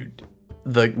 dude,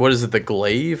 what is it? The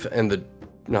glaive and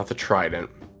not the trident.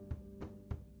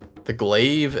 The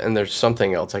glaive and there's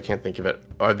something else, I can't think of it,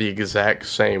 are the exact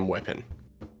same weapon.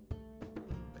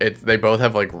 They both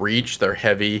have like reach, they're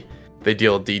heavy, they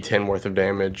deal a D10 worth of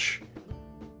damage.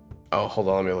 Oh, hold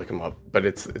on, let me look them up. But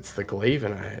it's the glaive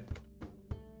and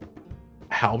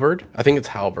halberd? I think it's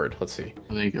halberd. Let's see.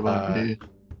 I think it might be.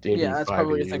 D&D Yeah, that's probably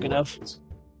what you're thinking of.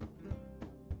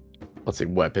 Let's see,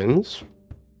 weapons.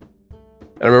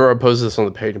 And I remember I posted this on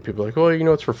the page and people were like, oh,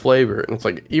 it's for flavor. And it's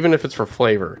like, even if it's for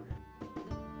flavor,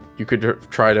 You could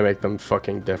try to make them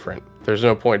fucking different. There's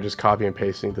no point just copy and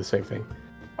pasting the same thing.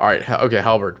 All right, okay,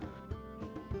 halberd.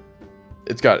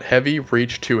 It's got heavy,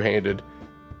 reach, two-handed,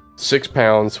 6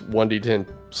 pounds, 1d10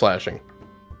 slashing.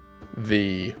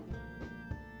 The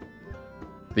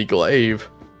glaive.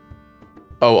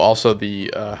 Oh, also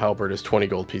the halberd is 20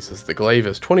 gold pieces. The glaive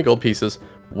is 20 gold pieces,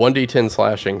 1d10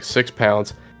 slashing, 6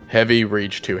 pounds, heavy,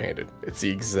 reach, two-handed. It's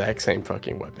the exact same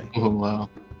fucking weapon. Oh wow!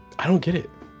 I don't get it.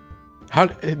 How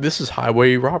this is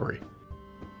highway robbery?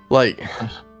 Like,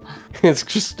 it's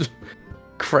just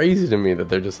crazy to me that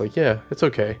they're just like, yeah, it's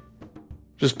okay.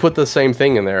 Just put the same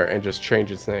thing in there and just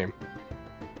change its name.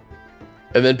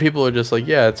 And then people are just like,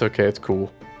 yeah, it's okay, it's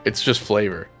cool. It's just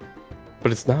flavor.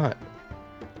 But it's not.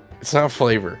 It's not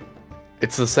flavor.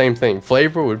 It's the same thing.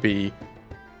 Flavor would be,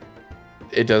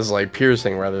 it does like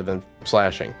piercing rather than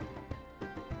slashing.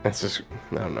 That's just,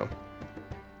 I don't know.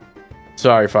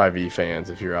 Sorry, 5e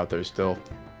fans, if you're out there still.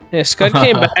 Yeah, Scud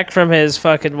came back from his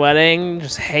fucking wedding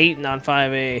just hating on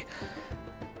 5e.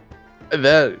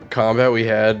 That combat we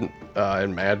had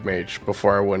in Mad Mage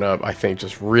before I went up, I think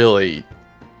just really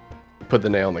put the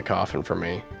nail in the coffin for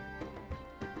me.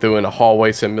 Doing a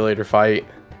hallway simulator fight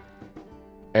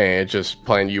and just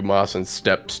playing UMOS and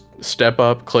step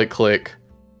up, click, click.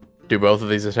 Do both of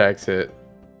these attacks hit?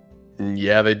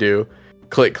 Yeah, they do.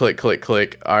 Click, click, click,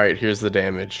 click. All right, here's the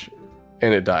damage.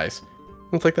 And it dies.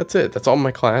 It's like, that's it. That's all my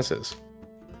classes.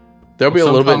 There'll be a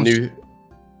little bit new.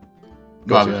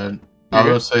 My bad. I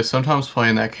would say sometimes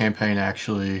playing that campaign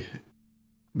actually,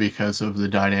 because of the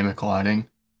dynamic lighting,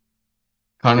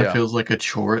 kind of feels like a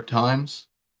chore at times.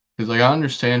 Because like I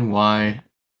understand why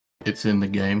it's in the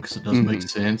game because it doesn't make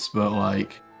sense, but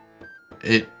like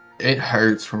it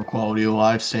hurts from a quality of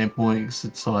life standpoint. Cause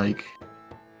it's like,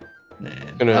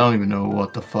 man, I don't even know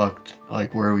what the fuck,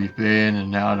 like where we've been, and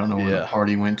now I don't know where the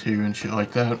party went to and shit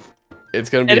like that. It's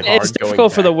gonna be hard. It's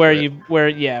difficult for the where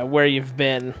you've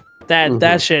been.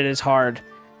 That shit is hard.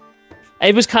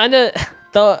 It was kind of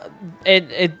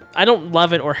I don't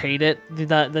love it or hate it, the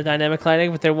dynamic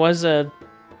lighting, but there was a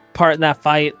part in that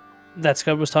fight that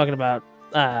Scud was talking about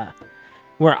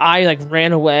where I like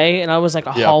ran away and I was like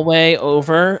a hallway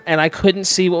over and I couldn't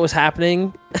see what was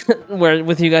happening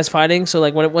with you guys fighting. So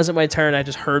like when it wasn't my turn, I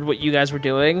just heard what you guys were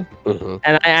doing, and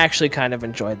I actually kind of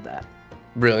enjoyed that.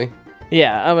 Really?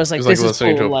 Yeah, I was like, this is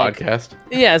listening cool. to a like, podcast.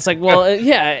 Yeah, it's like, well,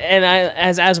 yeah, and I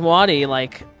as Asmawadi,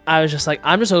 like, I was just like,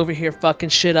 I'm just over here fucking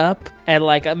shit up, and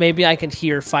like maybe I can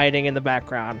hear fighting in the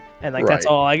background, and like that's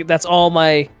all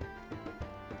my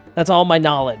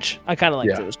knowledge. I kind of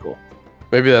liked it. It was cool.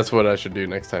 Maybe that's what I should do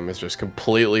next time. Is just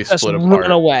completely just split apart,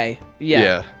 run away.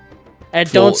 Yeah.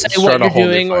 And don't say what you're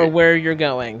doing or where you're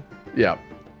going. Yeah.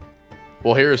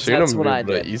 Well, here soon I'm able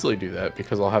to easily do that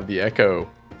because I'll have the Echo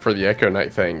for the Echo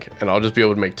Knight thing, and I'll just be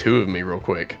able to make 2 of me real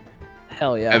quick.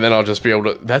 Hell yeah. And then I'll just be able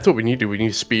to... That's what we need to do. We need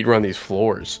to speed run these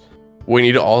floors. We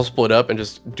need to all split up and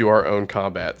just do our own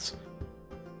combats.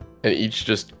 And each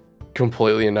just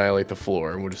completely annihilate the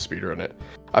floor, and we'll just speed run it.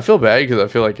 I feel bad because I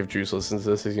feel like if Juice listens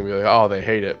to this, he's going to be like, oh, they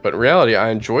hate it. But in reality,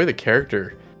 I enjoy the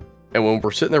character. And when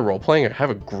we're sitting there role-playing, I have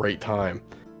a great time.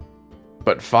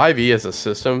 But 5e as a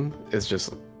system is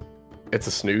just... It's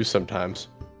a snooze sometimes.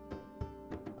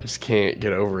 I just can't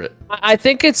get over it. I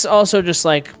think it's also just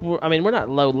like, I mean, we're not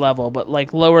low level, but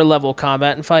like lower level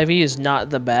combat in 5e is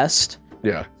not the best.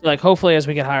 Yeah. Like hopefully as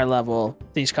we get higher level,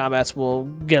 these combats will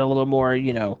get a little more,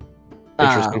 you know,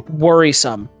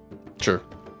 worrisome. Sure.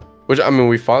 Which, I mean,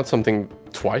 we fought something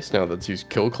twice now that's used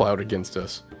Kill Cloud against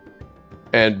us.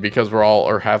 And because we're all,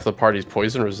 or half the party's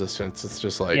poison resistance, it's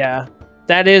just like... Yeah.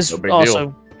 That is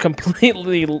also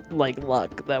completely like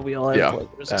luck that we all have poison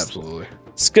resistance. Absolutely.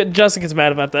 Justin gets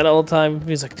mad about that all the time.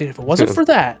 He's like, dude, if it wasn't for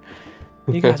that,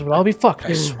 you guys would all be fucked,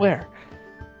 I swear.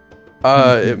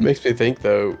 It makes me think,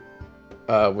 though,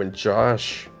 when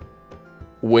Josh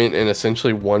went and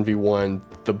essentially 1v1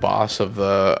 the boss of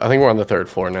the... I think we're on the 3rd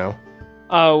floor now.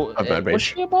 Oh, was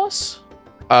she a boss?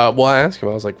 Well, I asked him,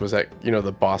 I was like, was that, you know,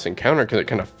 the boss encounter? Because it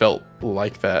kind of felt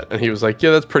like that. And he was like,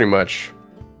 yeah, that's pretty much...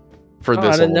 For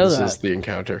this level, this is the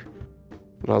encounter.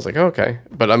 And I was like, oh, okay.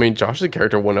 But I mean, Josh's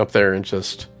character went up there and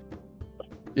just,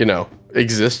 you know,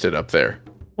 existed up there.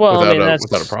 Well,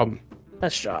 without a problem.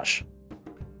 That's Josh.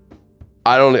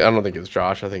 I don't think it's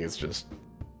Josh. I think it's just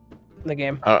the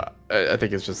game. I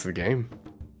think it's just the game.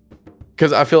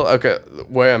 Because I feel, okay, the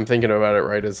way I'm thinking about it,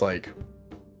 right, is like,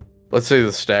 let's say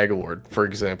the Stag Lord, for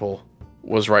example,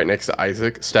 was right next to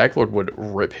Isaac. Stag Lord would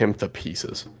rip him to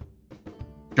pieces.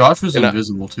 Josh was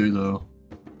invisible too, though.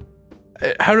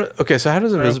 So how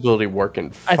does invisibility work in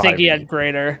 5e? I think he had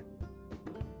greater.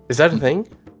 Is that a thing?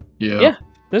 Yeah. Yeah.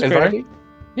 There's greater. 5e?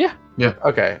 Yeah. Yeah.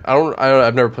 Okay.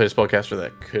 I've never played a spellcaster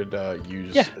that could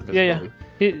use Yeah.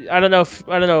 invisibility. I don't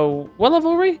know. What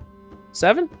level are we?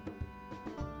 7?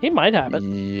 He might have it.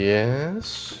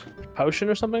 Yes. Potion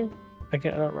or something? I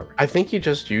don't remember. I think he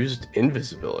just used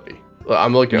invisibility. Well,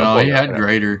 I'm looking. No, I'm he had right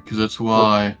greater because that's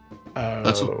why. now.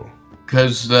 That's Oh.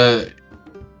 because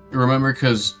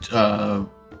because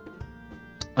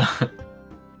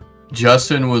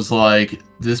Justin was like,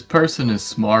 this person is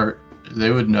smart. They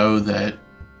would know that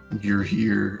you're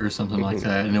here or something like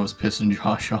that, and it was pissing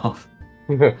Josh off.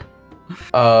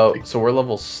 So we're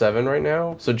level 7 right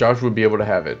now. So Josh would be able to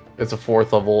have it. It's a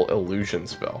 4th level illusion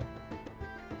spell.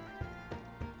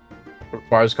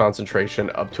 Requires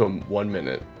concentration up to 1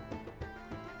 minute.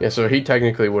 Yeah, so he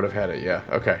technically would have had it. Yeah,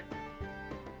 okay.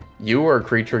 You or a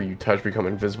creature you touch become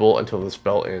invisible until the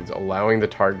spell ends, allowing the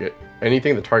target.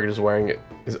 Anything the target is wearing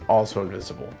is also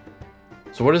invisible.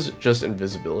 So what does just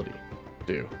invisibility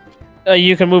do?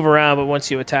 You can move around, but once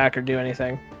you attack or do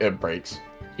anything, It breaks.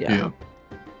 yeah.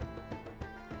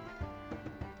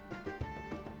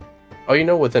 Oh, you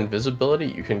know, with invisibility,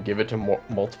 you can give it to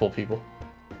multiple people.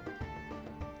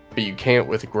 But you can't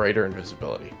with greater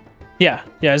invisibility. Yeah.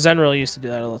 Zenril used to do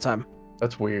that all the time.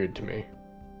 That's weird to me.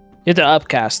 You have to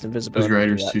upcast Because invisibility.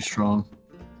 Greater's too strong.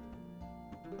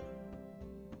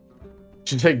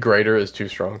 Should you say greater is too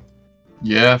strong?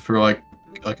 Yeah, for like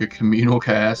a communal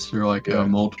cast or like Yeah, a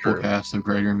multiple true. cast of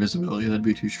greater invisibility, that'd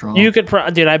be too strong. You could,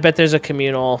 dude. I bet there's a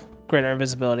communal greater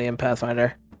invisibility in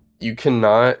Pathfinder. You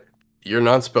cannot. You're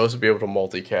not supposed to be able to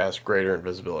multicast greater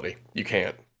invisibility. You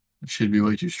can't. It should be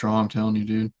way too strong, I'm telling you,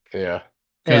 dude. Yeah.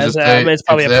 Because It's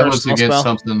probably if a that was personal against spell.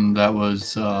 something that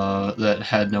was that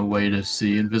had no way to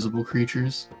see invisible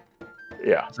creatures,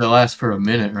 Yeah. so it lasts for a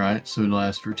minute, right? So it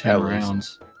lasts for 10 At least.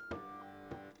 rounds.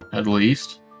 At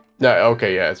least. No.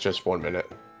 Okay. Yeah. It's just 1 minute.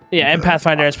 Yeah, in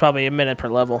Pathfinder, it's probably a minute per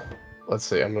level. Let's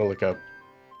see. I'm gonna look up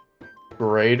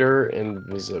greater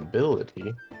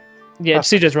invisibility. Yeah,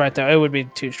 CJ's right though. It would be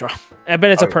too strong. I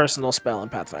bet it's a Okay. personal spell in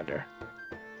Pathfinder.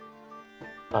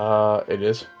 It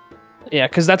is. Yeah,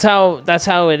 because that's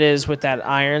how it is with that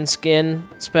Iron Skin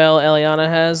spell Eliana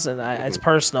has, and it's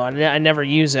personal. I never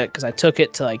use it because I took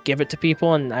it to like give it to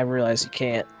people, and I realized you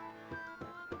can't.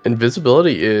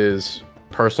 Invisibility is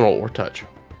personal or touch.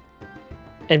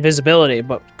 Invisibility,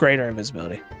 but greater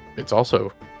invisibility. It's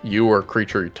also you or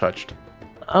creature you touched.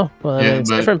 Oh, well, then Yeah, it's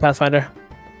but- different Pathfinder.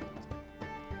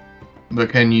 But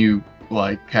can you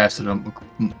like cast it on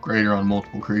greater on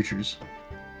multiple creatures?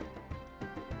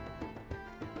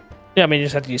 Yeah, I mean you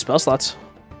just have to use spell slots.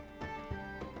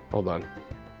 Hold on.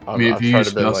 I mean, if you tried use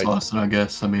to be spell like- slots, then I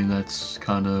guess that's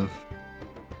kind of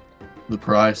the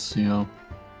price, you know.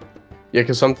 Yeah,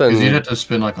 because something. Because you'd have to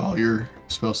spend like all your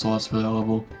spell slots for that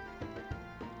level.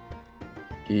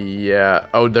 Yeah.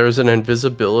 Oh, there's an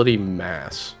invisibility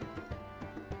mass,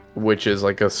 which is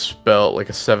like a spell, like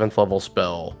a 7th level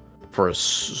spell for a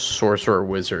sorcerer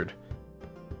wizard.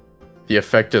 The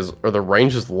effect is, or the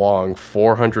range is long,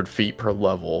 400 feet per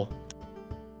level.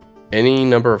 Any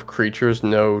number of creatures,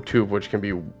 no two of which can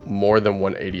be more than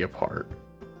 180 apart.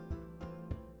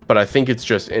 But I think it's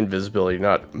just invisibility,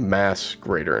 not mass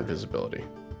greater invisibility.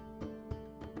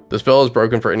 The spell is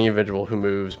broken for any individual who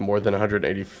moves more than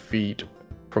 180 feet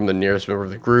from the nearest member of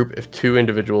the group. If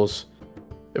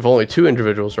only 2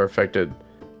 individuals are affected,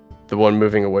 the one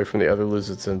moving away from the other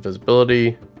loses its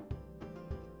invisibility.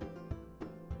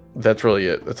 That's really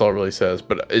it. That's all it really says.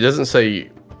 But it doesn't say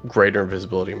greater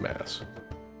invisibility mass.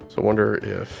 So I wonder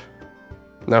if...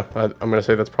 No, I'm going to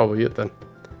say that's probably it then.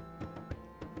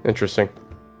 Interesting.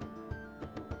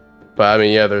 But I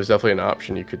mean, yeah, there's definitely an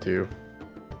option you could do.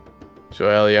 So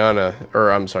Eliana,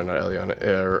 or I'm sorry, not Eliana,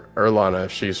 Erlana,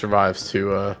 if she survives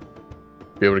to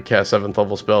be able to cast 7th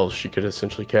level spells, she could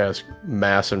essentially cast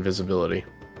mass invisibility.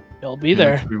 You'll be Yeah,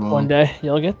 there pretty well. one day.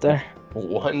 You'll get there.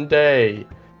 One day.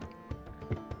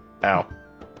 Ow.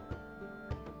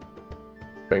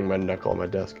 Bang my knuckle on my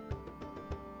desk.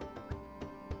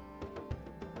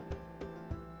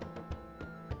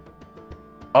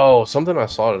 Oh, something I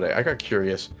saw today. I got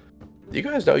curious. Do you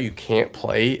guys know you can't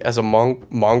play as a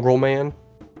mongrel man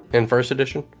in 1st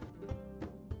edition?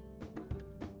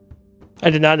 I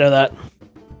did not know that.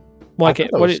 Why I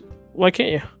can't? thought that was- Why can't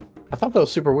you? I thought that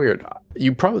was super weird.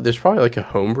 There's probably like a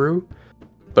homebrew,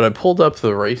 but I pulled up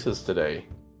the races today.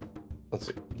 Let's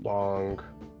see,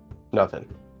 nothing.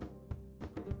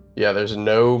 Yeah, there's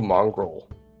no mongrel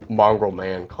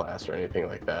man class or anything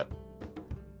like that.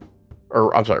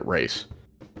 Or I'm sorry, race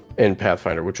in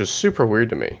Pathfinder, which is super weird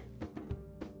to me,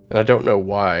 and I don't know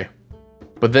why.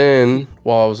 But then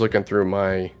while I was looking through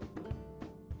my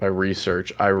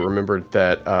research, I remembered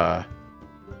that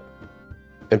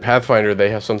in Pathfinder, they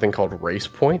have something called race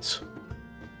points,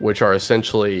 which are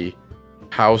essentially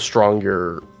how strong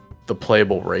the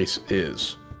playable race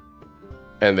is.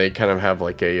 And they kind of have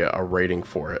like a rating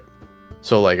for it.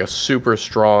 So like a super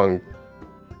strong,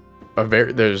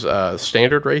 there's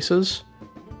standard races,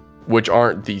 which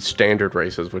aren't the standard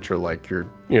races, which are like your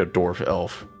dwarf,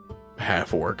 elf,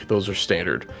 half orc. Those are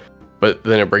standard. But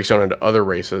then it breaks down into other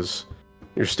races.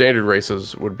 Your standard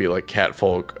races would be like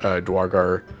catfolk,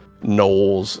 dwargar,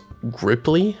 gnolls,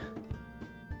 gripply.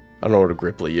 I don't know what a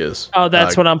gripply is. Oh,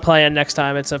 that's what I'm playing next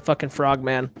time. It's a fucking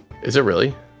frogman. Is it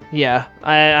really? Yeah,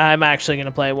 I'm actually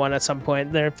gonna play one at some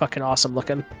point. They're fucking awesome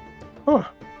looking. Huh.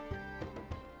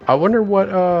 I wonder what.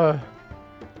 Oh,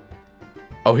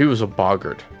 he was a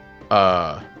boggart.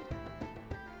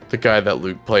 The guy that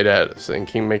Luke played at in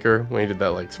Kingmaker when he did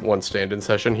that like one stand-in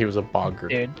session, he was a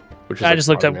boggart. Dude, which is I just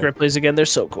looked up Gripplies again. They're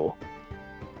so cool.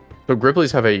 So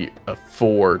Gripplies have a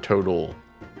 4 total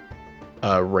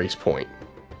race point,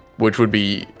 which would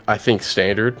be, I think,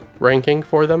 standard ranking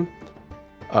for them.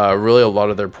 Really, a lot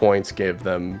of their points gave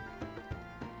them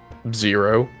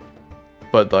 0,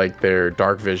 but like their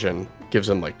dark vision gives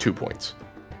them like 2 points.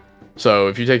 So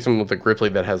if you take someone with a Gripply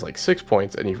that has like 6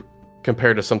 points and you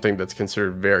compare to something that's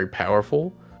considered very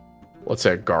powerful, let's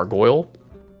say a gargoyle,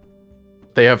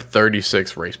 they have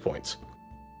 36 race points.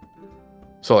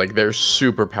 So like they're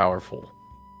super powerful.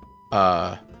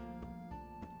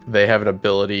 They have an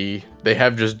ability, they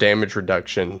have just damage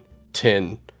reduction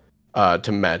 10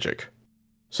 to magic.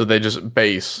 So they just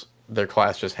their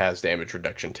class just has damage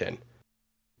reduction 10,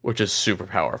 which is super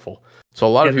powerful. So a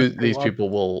lot of these people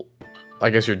will,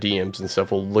 I guess your DMs and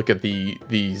stuff will look at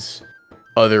these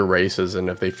other races, and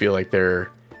if they feel like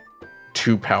they're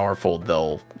too powerful,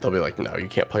 they'll be like, no, you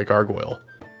can't play gargoyle.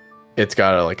 It's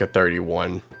got a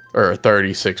 31 or a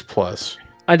 36 plus.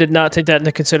 I did not take that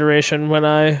into consideration when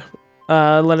I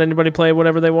let anybody play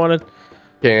whatever they wanted.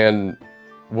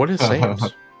 What is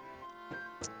Sam's?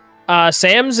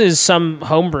 Sam's is some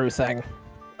homebrew thing.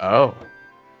 Oh.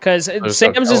 Because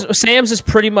Sam's is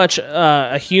pretty much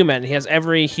a human. He has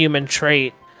every human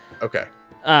trait. Okay.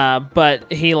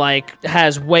 But he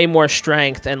has way more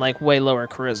strength and way lower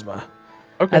charisma.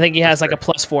 Okay. I think he has a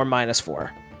 +4,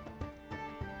 -4.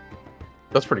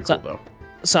 That's pretty cool though.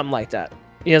 Something like that.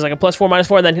 He has a +4,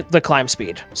 -4, and then the climb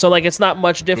speed. So it's not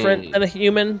much different than a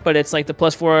human, but it's the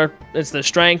 +4. It's the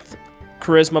strength,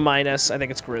 charisma minus. I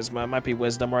think it's charisma. It might be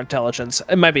wisdom or intelligence.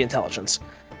 It might be intelligence.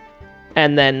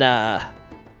 And then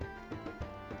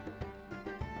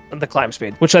the climb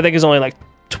speed, which I think is only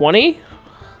 20.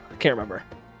 I can't remember.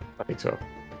 I think so.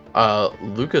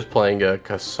 Luke is playing a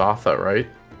Kasatha, right?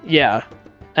 Yeah,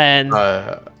 and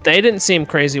they didn't seem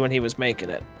crazy when he was making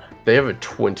it. They have a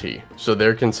 20, so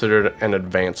they're considered an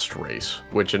advanced race.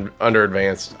 Which under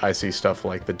advanced, I see stuff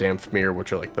like the Dampmere,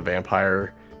 which are the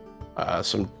vampire,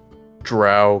 some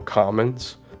Drow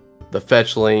commons, the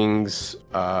fetchlings.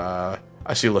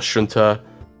 I see Lashunta,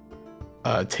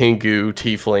 Tengu,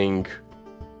 Tiefling,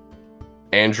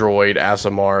 Android,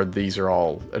 Aasimar. These are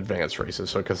all advanced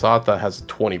races. So Kasatha has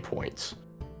 20 points.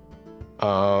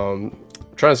 I'm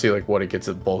trying to see what it gets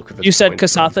at bulk of its You said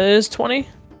points Kasatha is 20?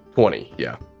 20,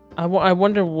 yeah. I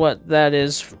wonder what that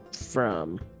is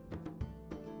from.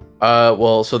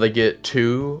 Well, so they get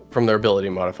 2 from their ability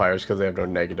modifiers because they have no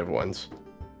negative ones.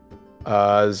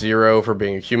 0 for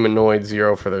being a humanoid,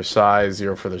 0 for their size,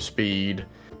 0 for their speed,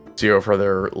 0 for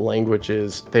their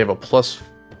languages. They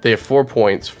have 4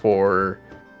 points for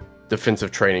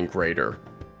defensive training greater.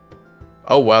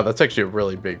 Oh wow, that's actually a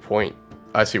really big point.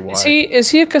 I see why. Is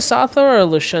he a Kasatha or a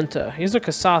Lashunta? He's a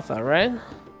Kasatha, right?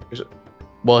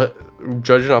 Well,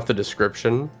 judging off the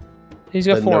description, he's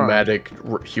got the nomadic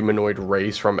humanoid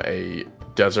race from a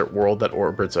desert world that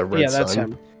orbits a red sun. Yeah, that's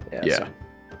him. Yeah.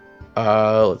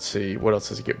 Let's see. What else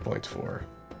does he get points for?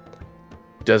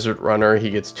 Desert Runner,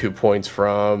 he gets 2 points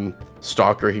from.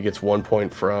 Stalker, he gets 1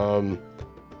 point from.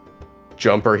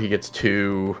 Jumper, he gets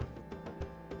 2.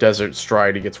 Desert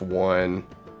Stride, he gets 1.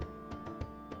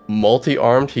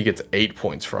 Multi-armed, he gets 8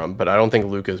 points from, but I don't think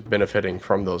Luke is benefiting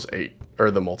from those 8, or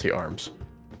the multi-arms.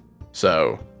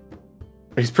 So,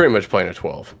 he's pretty much playing a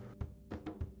 12.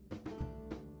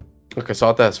 Okay,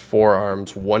 Kasatha has 4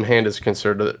 arms. One hand is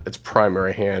considered its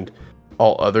primary hand.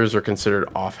 All others are considered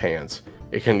off hands.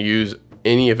 It can use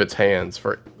any of its hands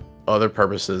for other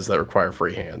purposes that require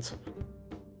free hands.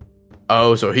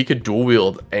 Oh, so he could dual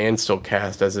wield and still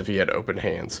cast as if he had open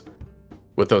hands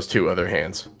with those 2 other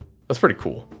hands. That's pretty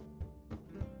cool.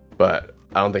 But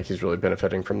I don't think he's really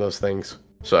benefiting from those things.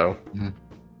 So.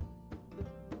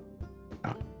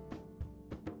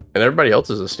 And everybody else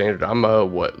is a standard. I'm a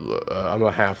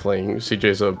halfling.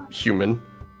 CJ's a human.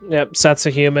 Yep, Seth's a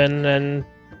human, and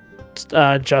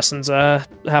Justin's a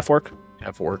half-orc.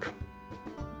 Half-orc.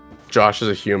 Josh is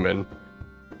a human.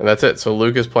 And that's it. So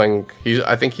Luke is playing...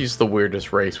 I think he's the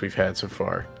weirdest race we've had so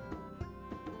far.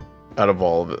 Out of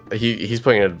all of it. He's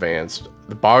playing advanced.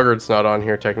 The Boggart's not on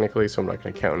here technically, so I'm not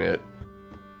going to count it.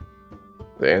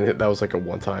 And that was like a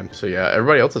one-time. So yeah,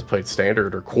 everybody else has played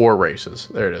standard or core races.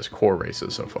 There it is, core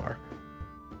races so far.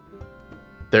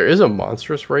 There is a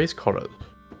monstrous race called a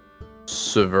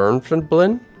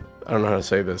Severnfenblin. I don't know how to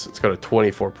say this. It's got a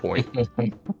 24 point. I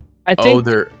think... Oh,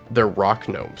 they're rock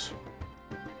gnomes.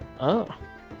 Oh.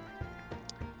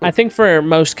 I think for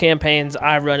most campaigns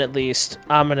I run, at least,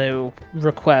 I'm going to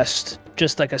request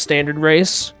just like a standard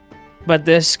race. But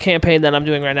this campaign that I'm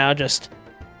doing right now just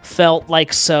felt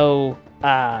like so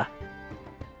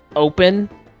open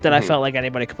that I felt like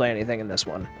anybody could play anything in this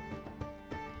one.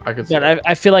 I could. But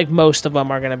I feel like most of them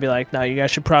are going to be like, no, you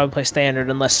guys should probably play standard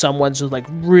unless someone's like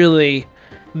really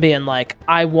being like,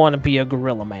 I want to be a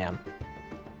gorilla man.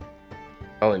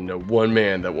 I only know one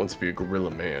man that wants to be a gorilla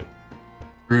man.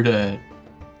 Brudad.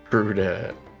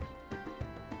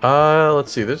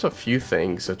 Let's see. There's a few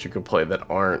things that you can play that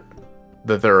aren't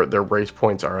their race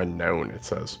points are unknown. It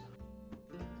says,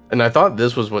 and I thought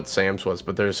this was what Sam's was,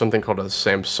 but there's something called a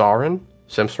Samsarin,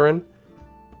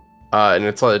 and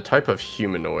it's like a type of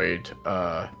humanoid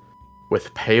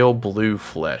with pale blue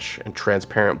flesh and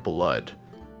transparent blood,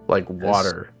 like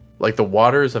water, like the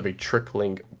waters of a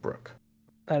trickling brook.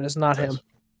 That is not him.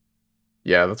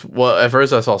 Yeah, that's well. At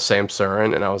first, I saw Sam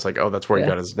Sarin, and I was like, "Oh, that's where he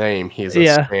got his name. He's a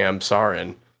Sam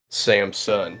Sarin, Sam's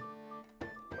son."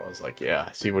 I was like, "Yeah,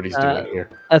 I see what he's doing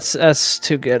here." That's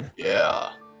too good.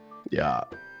 Yeah.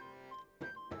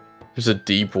 There's a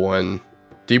deep one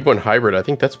hybrid. I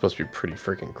think that's supposed to be pretty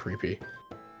freaking creepy.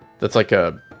 That's like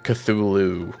a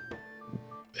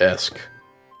Cthulhu-esque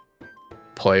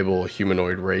playable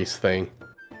humanoid race thing.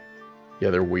 Yeah,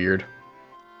 they're weird.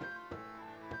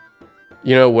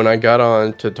 You know, when I got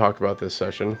on to talk about this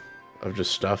session of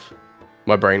just stuff,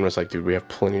 my brain was like, dude, we have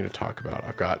plenty to talk about.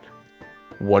 I've got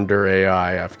Wonder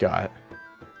AI. I've got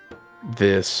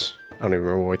this. I don't even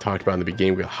remember what we talked about in the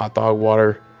beginning. We got hot dog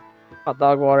water. Hot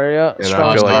dog water, yeah. And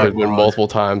I feel like there's been multiple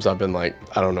times I've been like,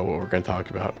 I don't know what we're going to talk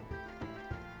about.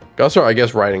 Gotta start, I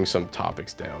guess, writing some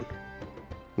topics down.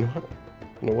 You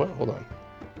know what? Hold on.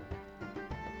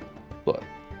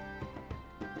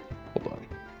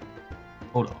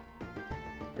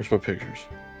 Where's my pictures?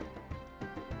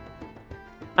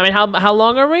 I mean, how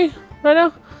long are we right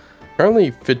now? Currently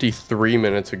 53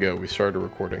 minutes ago we started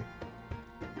recording.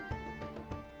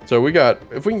 So we got,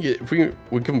 if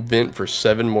we can vent for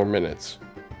 7 more minutes.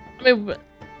 I mean,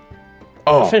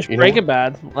 I finished Breaking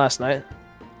Bad last night.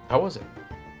 How was it?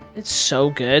 It's so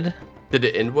good. Did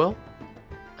it end well?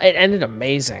 It ended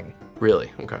amazing.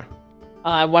 Really? Okay.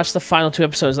 I watched the final 2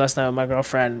 episodes last night with my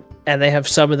girlfriend, and they have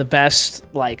some of the best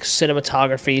like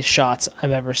cinematography shots I've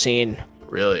ever seen.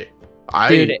 Really?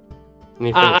 I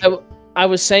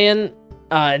was saying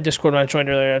in Discord when I joined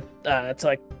earlier, it's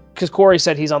like, because Corey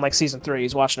said he's on like season 3,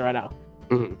 he's watching it right now.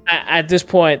 Mm-hmm. At this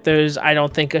point, there's I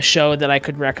don't think a show that I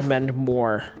could recommend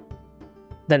more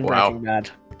than Breaking Bad.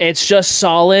 It's just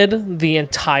solid the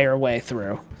entire way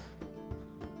through.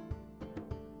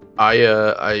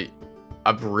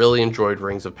 I've really enjoyed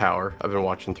Rings of Power. I've been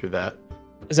watching through that.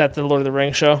 Is that the Lord of the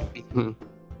Rings show? When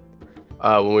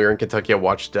we were in Kentucky, I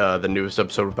watched the newest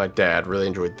episode with my dad. Really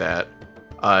enjoyed that.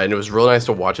 And it was really nice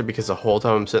to watch it because the whole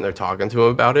time I'm sitting there talking to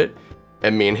him about it,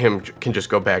 and me and him can just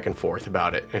go back and forth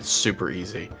about it. It's super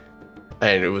easy.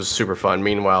 And it was super fun.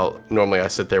 Meanwhile, normally I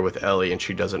sit there with Ellie and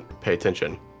she doesn't pay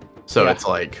attention. So it's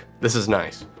like, this is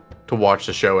nice to watch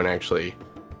the show and actually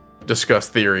discuss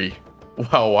theory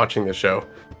while watching the show.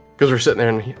 Because we're sitting there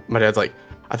and my dad's like,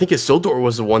 I think Isildur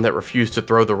was the one that refused to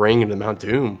throw the ring into Mount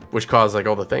Doom, which caused like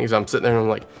all the things. I'm sitting there and I'm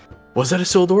like, was that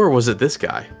Isildur or was it this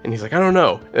guy? And he's like, I don't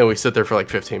know. And then we sit there for like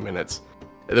 15 minutes.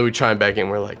 And then we chime back in and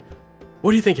we're like,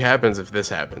 what do you think happens if this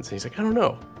happens? And he's like, I don't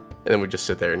know. And then we just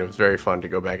sit there and it was very fun to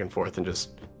go back and forth and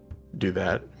just do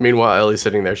that. Meanwhile, Ellie's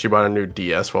sitting there. She bought a new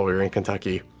DS while we were in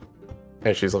Kentucky.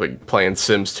 And she's like playing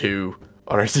Sims 2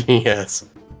 on her DS.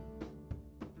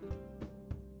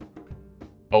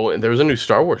 Oh, and there was a new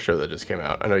Star Wars show that just came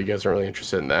out. I know you guys aren't really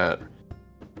interested in that.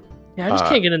 Yeah, I just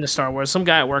can't get into Star Wars. Some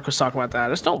guy at work was talking about that. I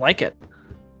just don't like it.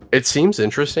 It seems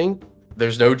interesting.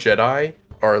 There's no Jedi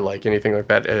or like anything like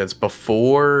that. And it's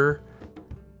before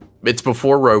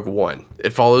Rogue One.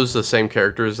 It follows the same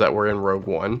characters that were in Rogue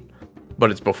One,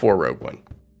 but it's before Rogue One.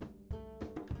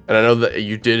 And I know that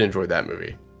you did enjoy that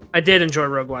movie. I did enjoy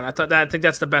Rogue One. I think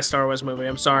that's the best Star Wars movie.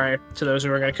 I'm sorry to those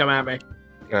who are going to come at me.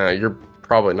 You're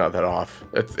probably not that off.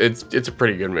 It's a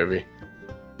pretty good movie.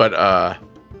 But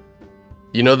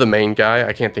you know the main guy?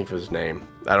 I can't think of his name.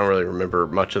 I don't really remember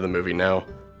much of the movie now.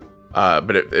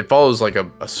 But it follows like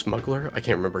a smuggler. I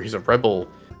can't remember. He's a rebel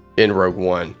in Rogue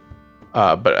One.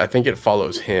 But I think it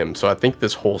follows him. So I think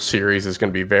this whole series is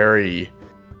going to be very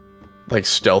like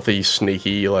stealthy,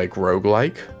 sneaky, like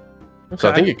roguelike. Okay. So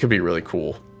I think it could be really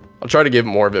cool. I'll try to give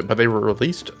more of it, but they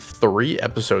released 3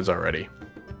 episodes already.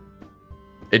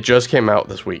 It just came out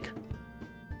this week.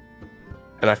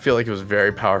 And I feel like it was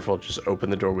very powerful to just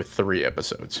open the door with 3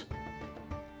 episodes.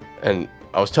 And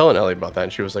I was telling Ellie about that,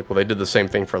 and she was like, well, they did the same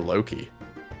thing for Loki.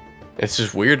 It's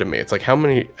just weird to me. It's like, how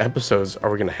many episodes are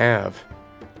we going to have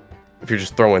if you're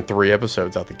just throwing 3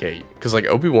 episodes out the gate? Because like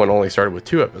Obi-Wan only started with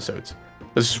 2 episodes.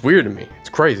 This is weird to me. It's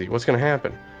crazy. What's going to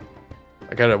happen?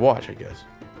 I gotta watch, I guess.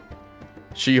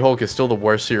 She-Hulk is still the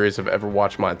worst series I've ever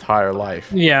watched my entire life.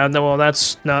 Yeah, no, well,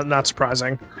 that's not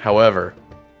surprising. However,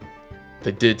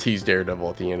 they did tease Daredevil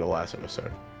at the end of the last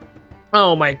episode.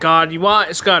 Oh my god, you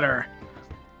want Scudder?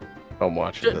 I'm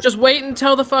watching this. Just wait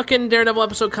until the fucking Daredevil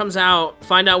episode comes out,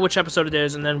 find out which episode it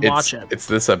is, and then watch it. It's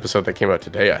this episode that came out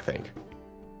today, I think.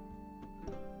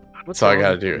 So I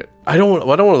gotta do it. I don't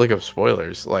want to look up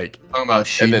spoilers. Like talking about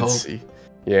She-Hulk.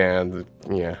 Yeah.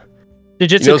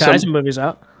 Jujutsu Kaisen movie's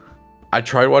out. I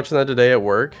tried watching that today at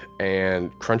work,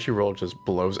 and Crunchyroll just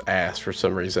blows ass for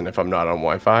some reason if I'm not on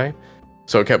Wi-Fi.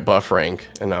 So it kept buffering,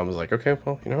 and I was like, okay,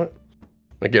 well, you know what?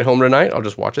 When I get home tonight, I'll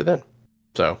just watch it then.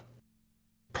 So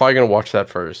probably gonna watch that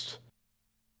first,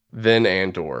 then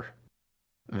Andor,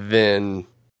 then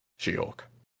She-Hulk.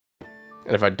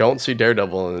 And if I don't see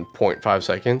Daredevil in 0.5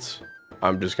 seconds,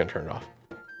 I'm just gonna turn it off.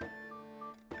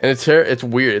 And it's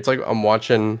weird. It's like I'm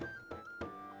watching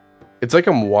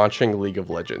League of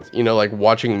Legends. You know, like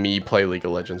watching me play League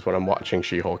of Legends when I'm watching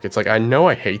She-Hulk. It's like I know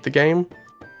I hate the game,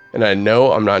 and I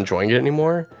know I'm not enjoying it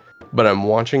anymore, but I'm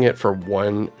watching it for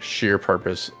one sheer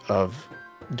purpose of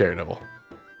Daredevil.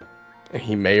 And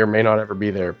he may or may not ever be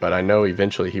there, but I know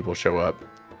eventually he will show up,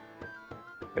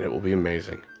 and it will be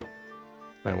amazing.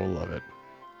 I will love it.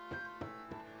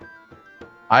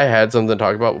 I had something to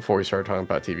talk about before we started talking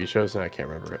about TV shows, and I can't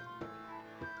remember it.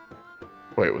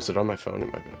 Wait, was it on my phone?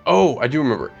 It might be. Oh, I do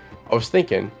remember. I was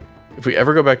thinking, if we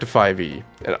ever go back to 5e,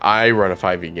 and I run a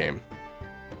 5e game,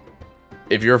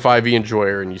 if you're a 5e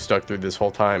enjoyer and you stuck through this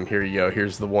whole time, here you go.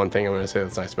 Here's the one thing I'm going to say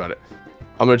that's nice about it.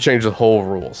 I'm going to change the whole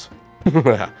rules.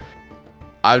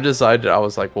 I've decided, I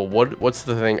was like, well, what's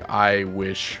the thing I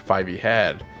wish 5e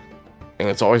had? And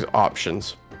it's always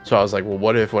options. So I was like, well,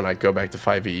 what if when I go back to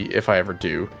 5e, if I ever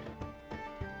do,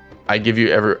 I give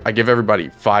everybody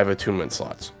 5 attunement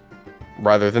slots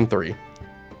rather than 3,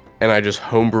 and I just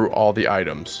homebrew all the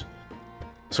items,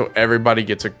 so everybody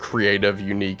gets a creative,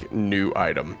 unique, new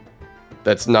item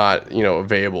that's not, you know,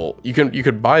 available. You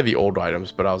could buy the old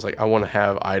items, but I was like, I want to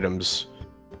have items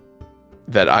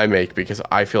that I make because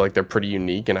I feel like they're pretty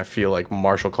unique, and I feel like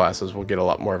martial classes will get a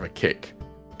lot more of a kick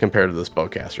compared to the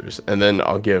spellcasters. And then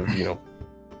I'll give, you know,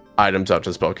 items out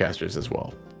to spellcasters as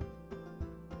well.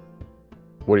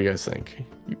 What do you guys think?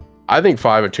 I think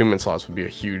 5 attunement slots would be a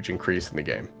huge increase in the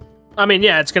game. I mean,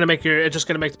 yeah, it's just gonna make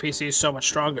the PC so much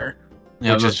stronger.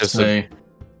 Yeah, which is just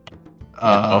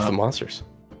off the monsters.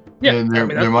 Yeah,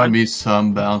 there might be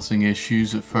some balancing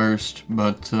issues at first,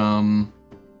 but I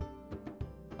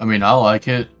mean, I like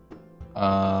it.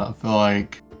 I feel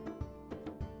like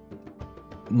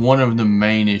one of the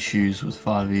main issues with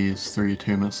 5e is 3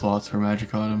 attunement slots for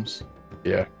magic items.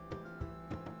 Yeah.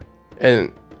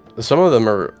 And some of them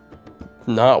are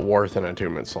not worth an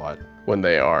attunement slot when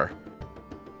they are.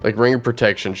 Like, Ring of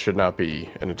Protection should not be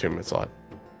an attunement slot.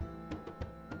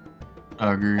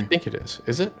 I agree. I think it is.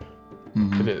 Is it?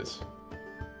 Mm-hmm. It is.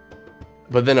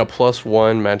 But then a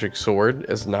 +1 magic sword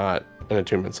is not an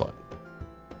attunement slot.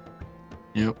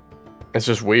 Yep. It's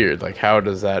just weird. Like, how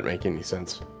does that make any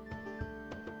sense?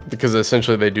 Because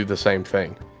essentially they do the same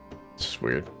thing. It's just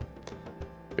weird.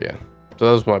 But yeah. So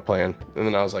that was my plan. And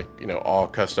then I was like, you know, all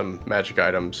custom magic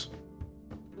items.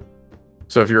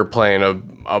 So if you're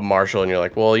playing a martial and you're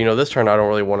like, well, you know, this turn I don't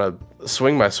really want to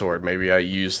swing my sword. Maybe I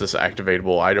use this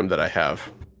activatable item that I have.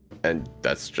 And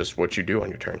that's just what you do on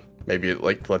your turn. Maybe it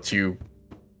like lets you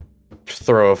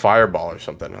throw a fireball or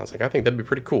something. I was like, I think that'd be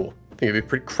pretty cool. I think it'd be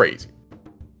pretty crazy.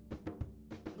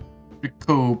 Pretty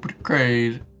cool, pretty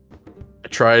crazy. I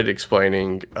tried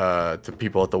explaining to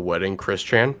people at the wedding Chris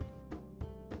Chan.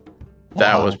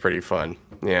 That was pretty fun.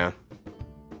 Yeah.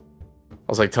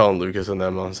 I was like telling Lucas and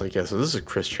them, I was like, yeah, so this is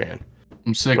Chris Chan.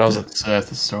 I'm sick that Seth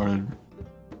has started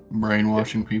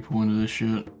brainwashing people into this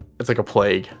shit. It's like a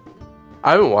plague.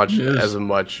 I haven't watched as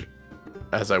much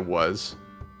as I was.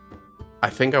 I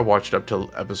think I watched up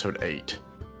till episode 8.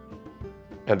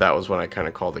 and that was when I kind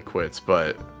of called it quits.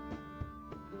 But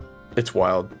it's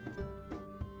wild.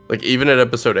 Like even at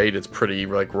episode 8, it's pretty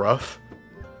like rough,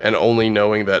 and only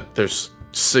knowing that there's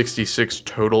 66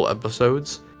 total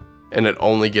episodes, and it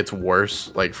only gets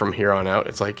worse like from here on out.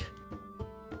 It's like,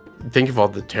 think of all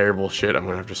the terrible shit I'm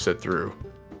gonna have to sit through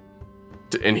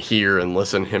and hear and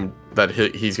listen him that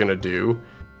he's gonna do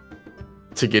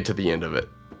to get to the end of it.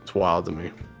 It's wild to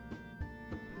me.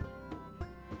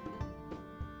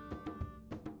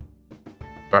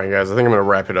 All right, guys, I think I'm gonna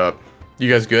wrap it up.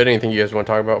 You guys good? Anything you guys want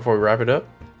to talk about before we wrap it up?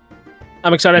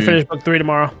 I'm excited to finish book 3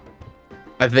 tomorrow.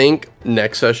 I think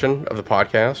next session of the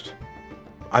podcast,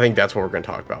 I think that's what we're going to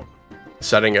talk about.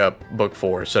 Setting up book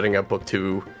 4, setting up book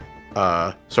 2,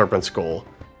 Serpent Skull.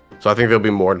 So I think there'll be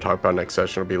more to talk about next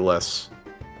session. It'll be less,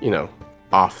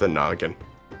 off the noggin.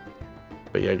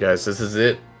 But yeah, guys, this is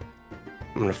it.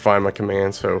 I'm going to find my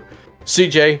command. So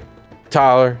CJ,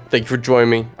 Tyler, thank you for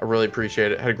joining me. I really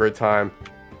appreciate it. Had a great time.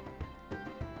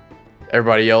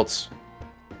 Everybody else,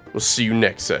 we'll see you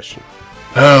next session.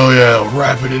 Hell yeah,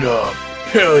 wrapping it up.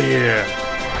 Hell yeah.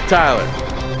 Tyler.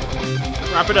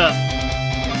 Wrap it up.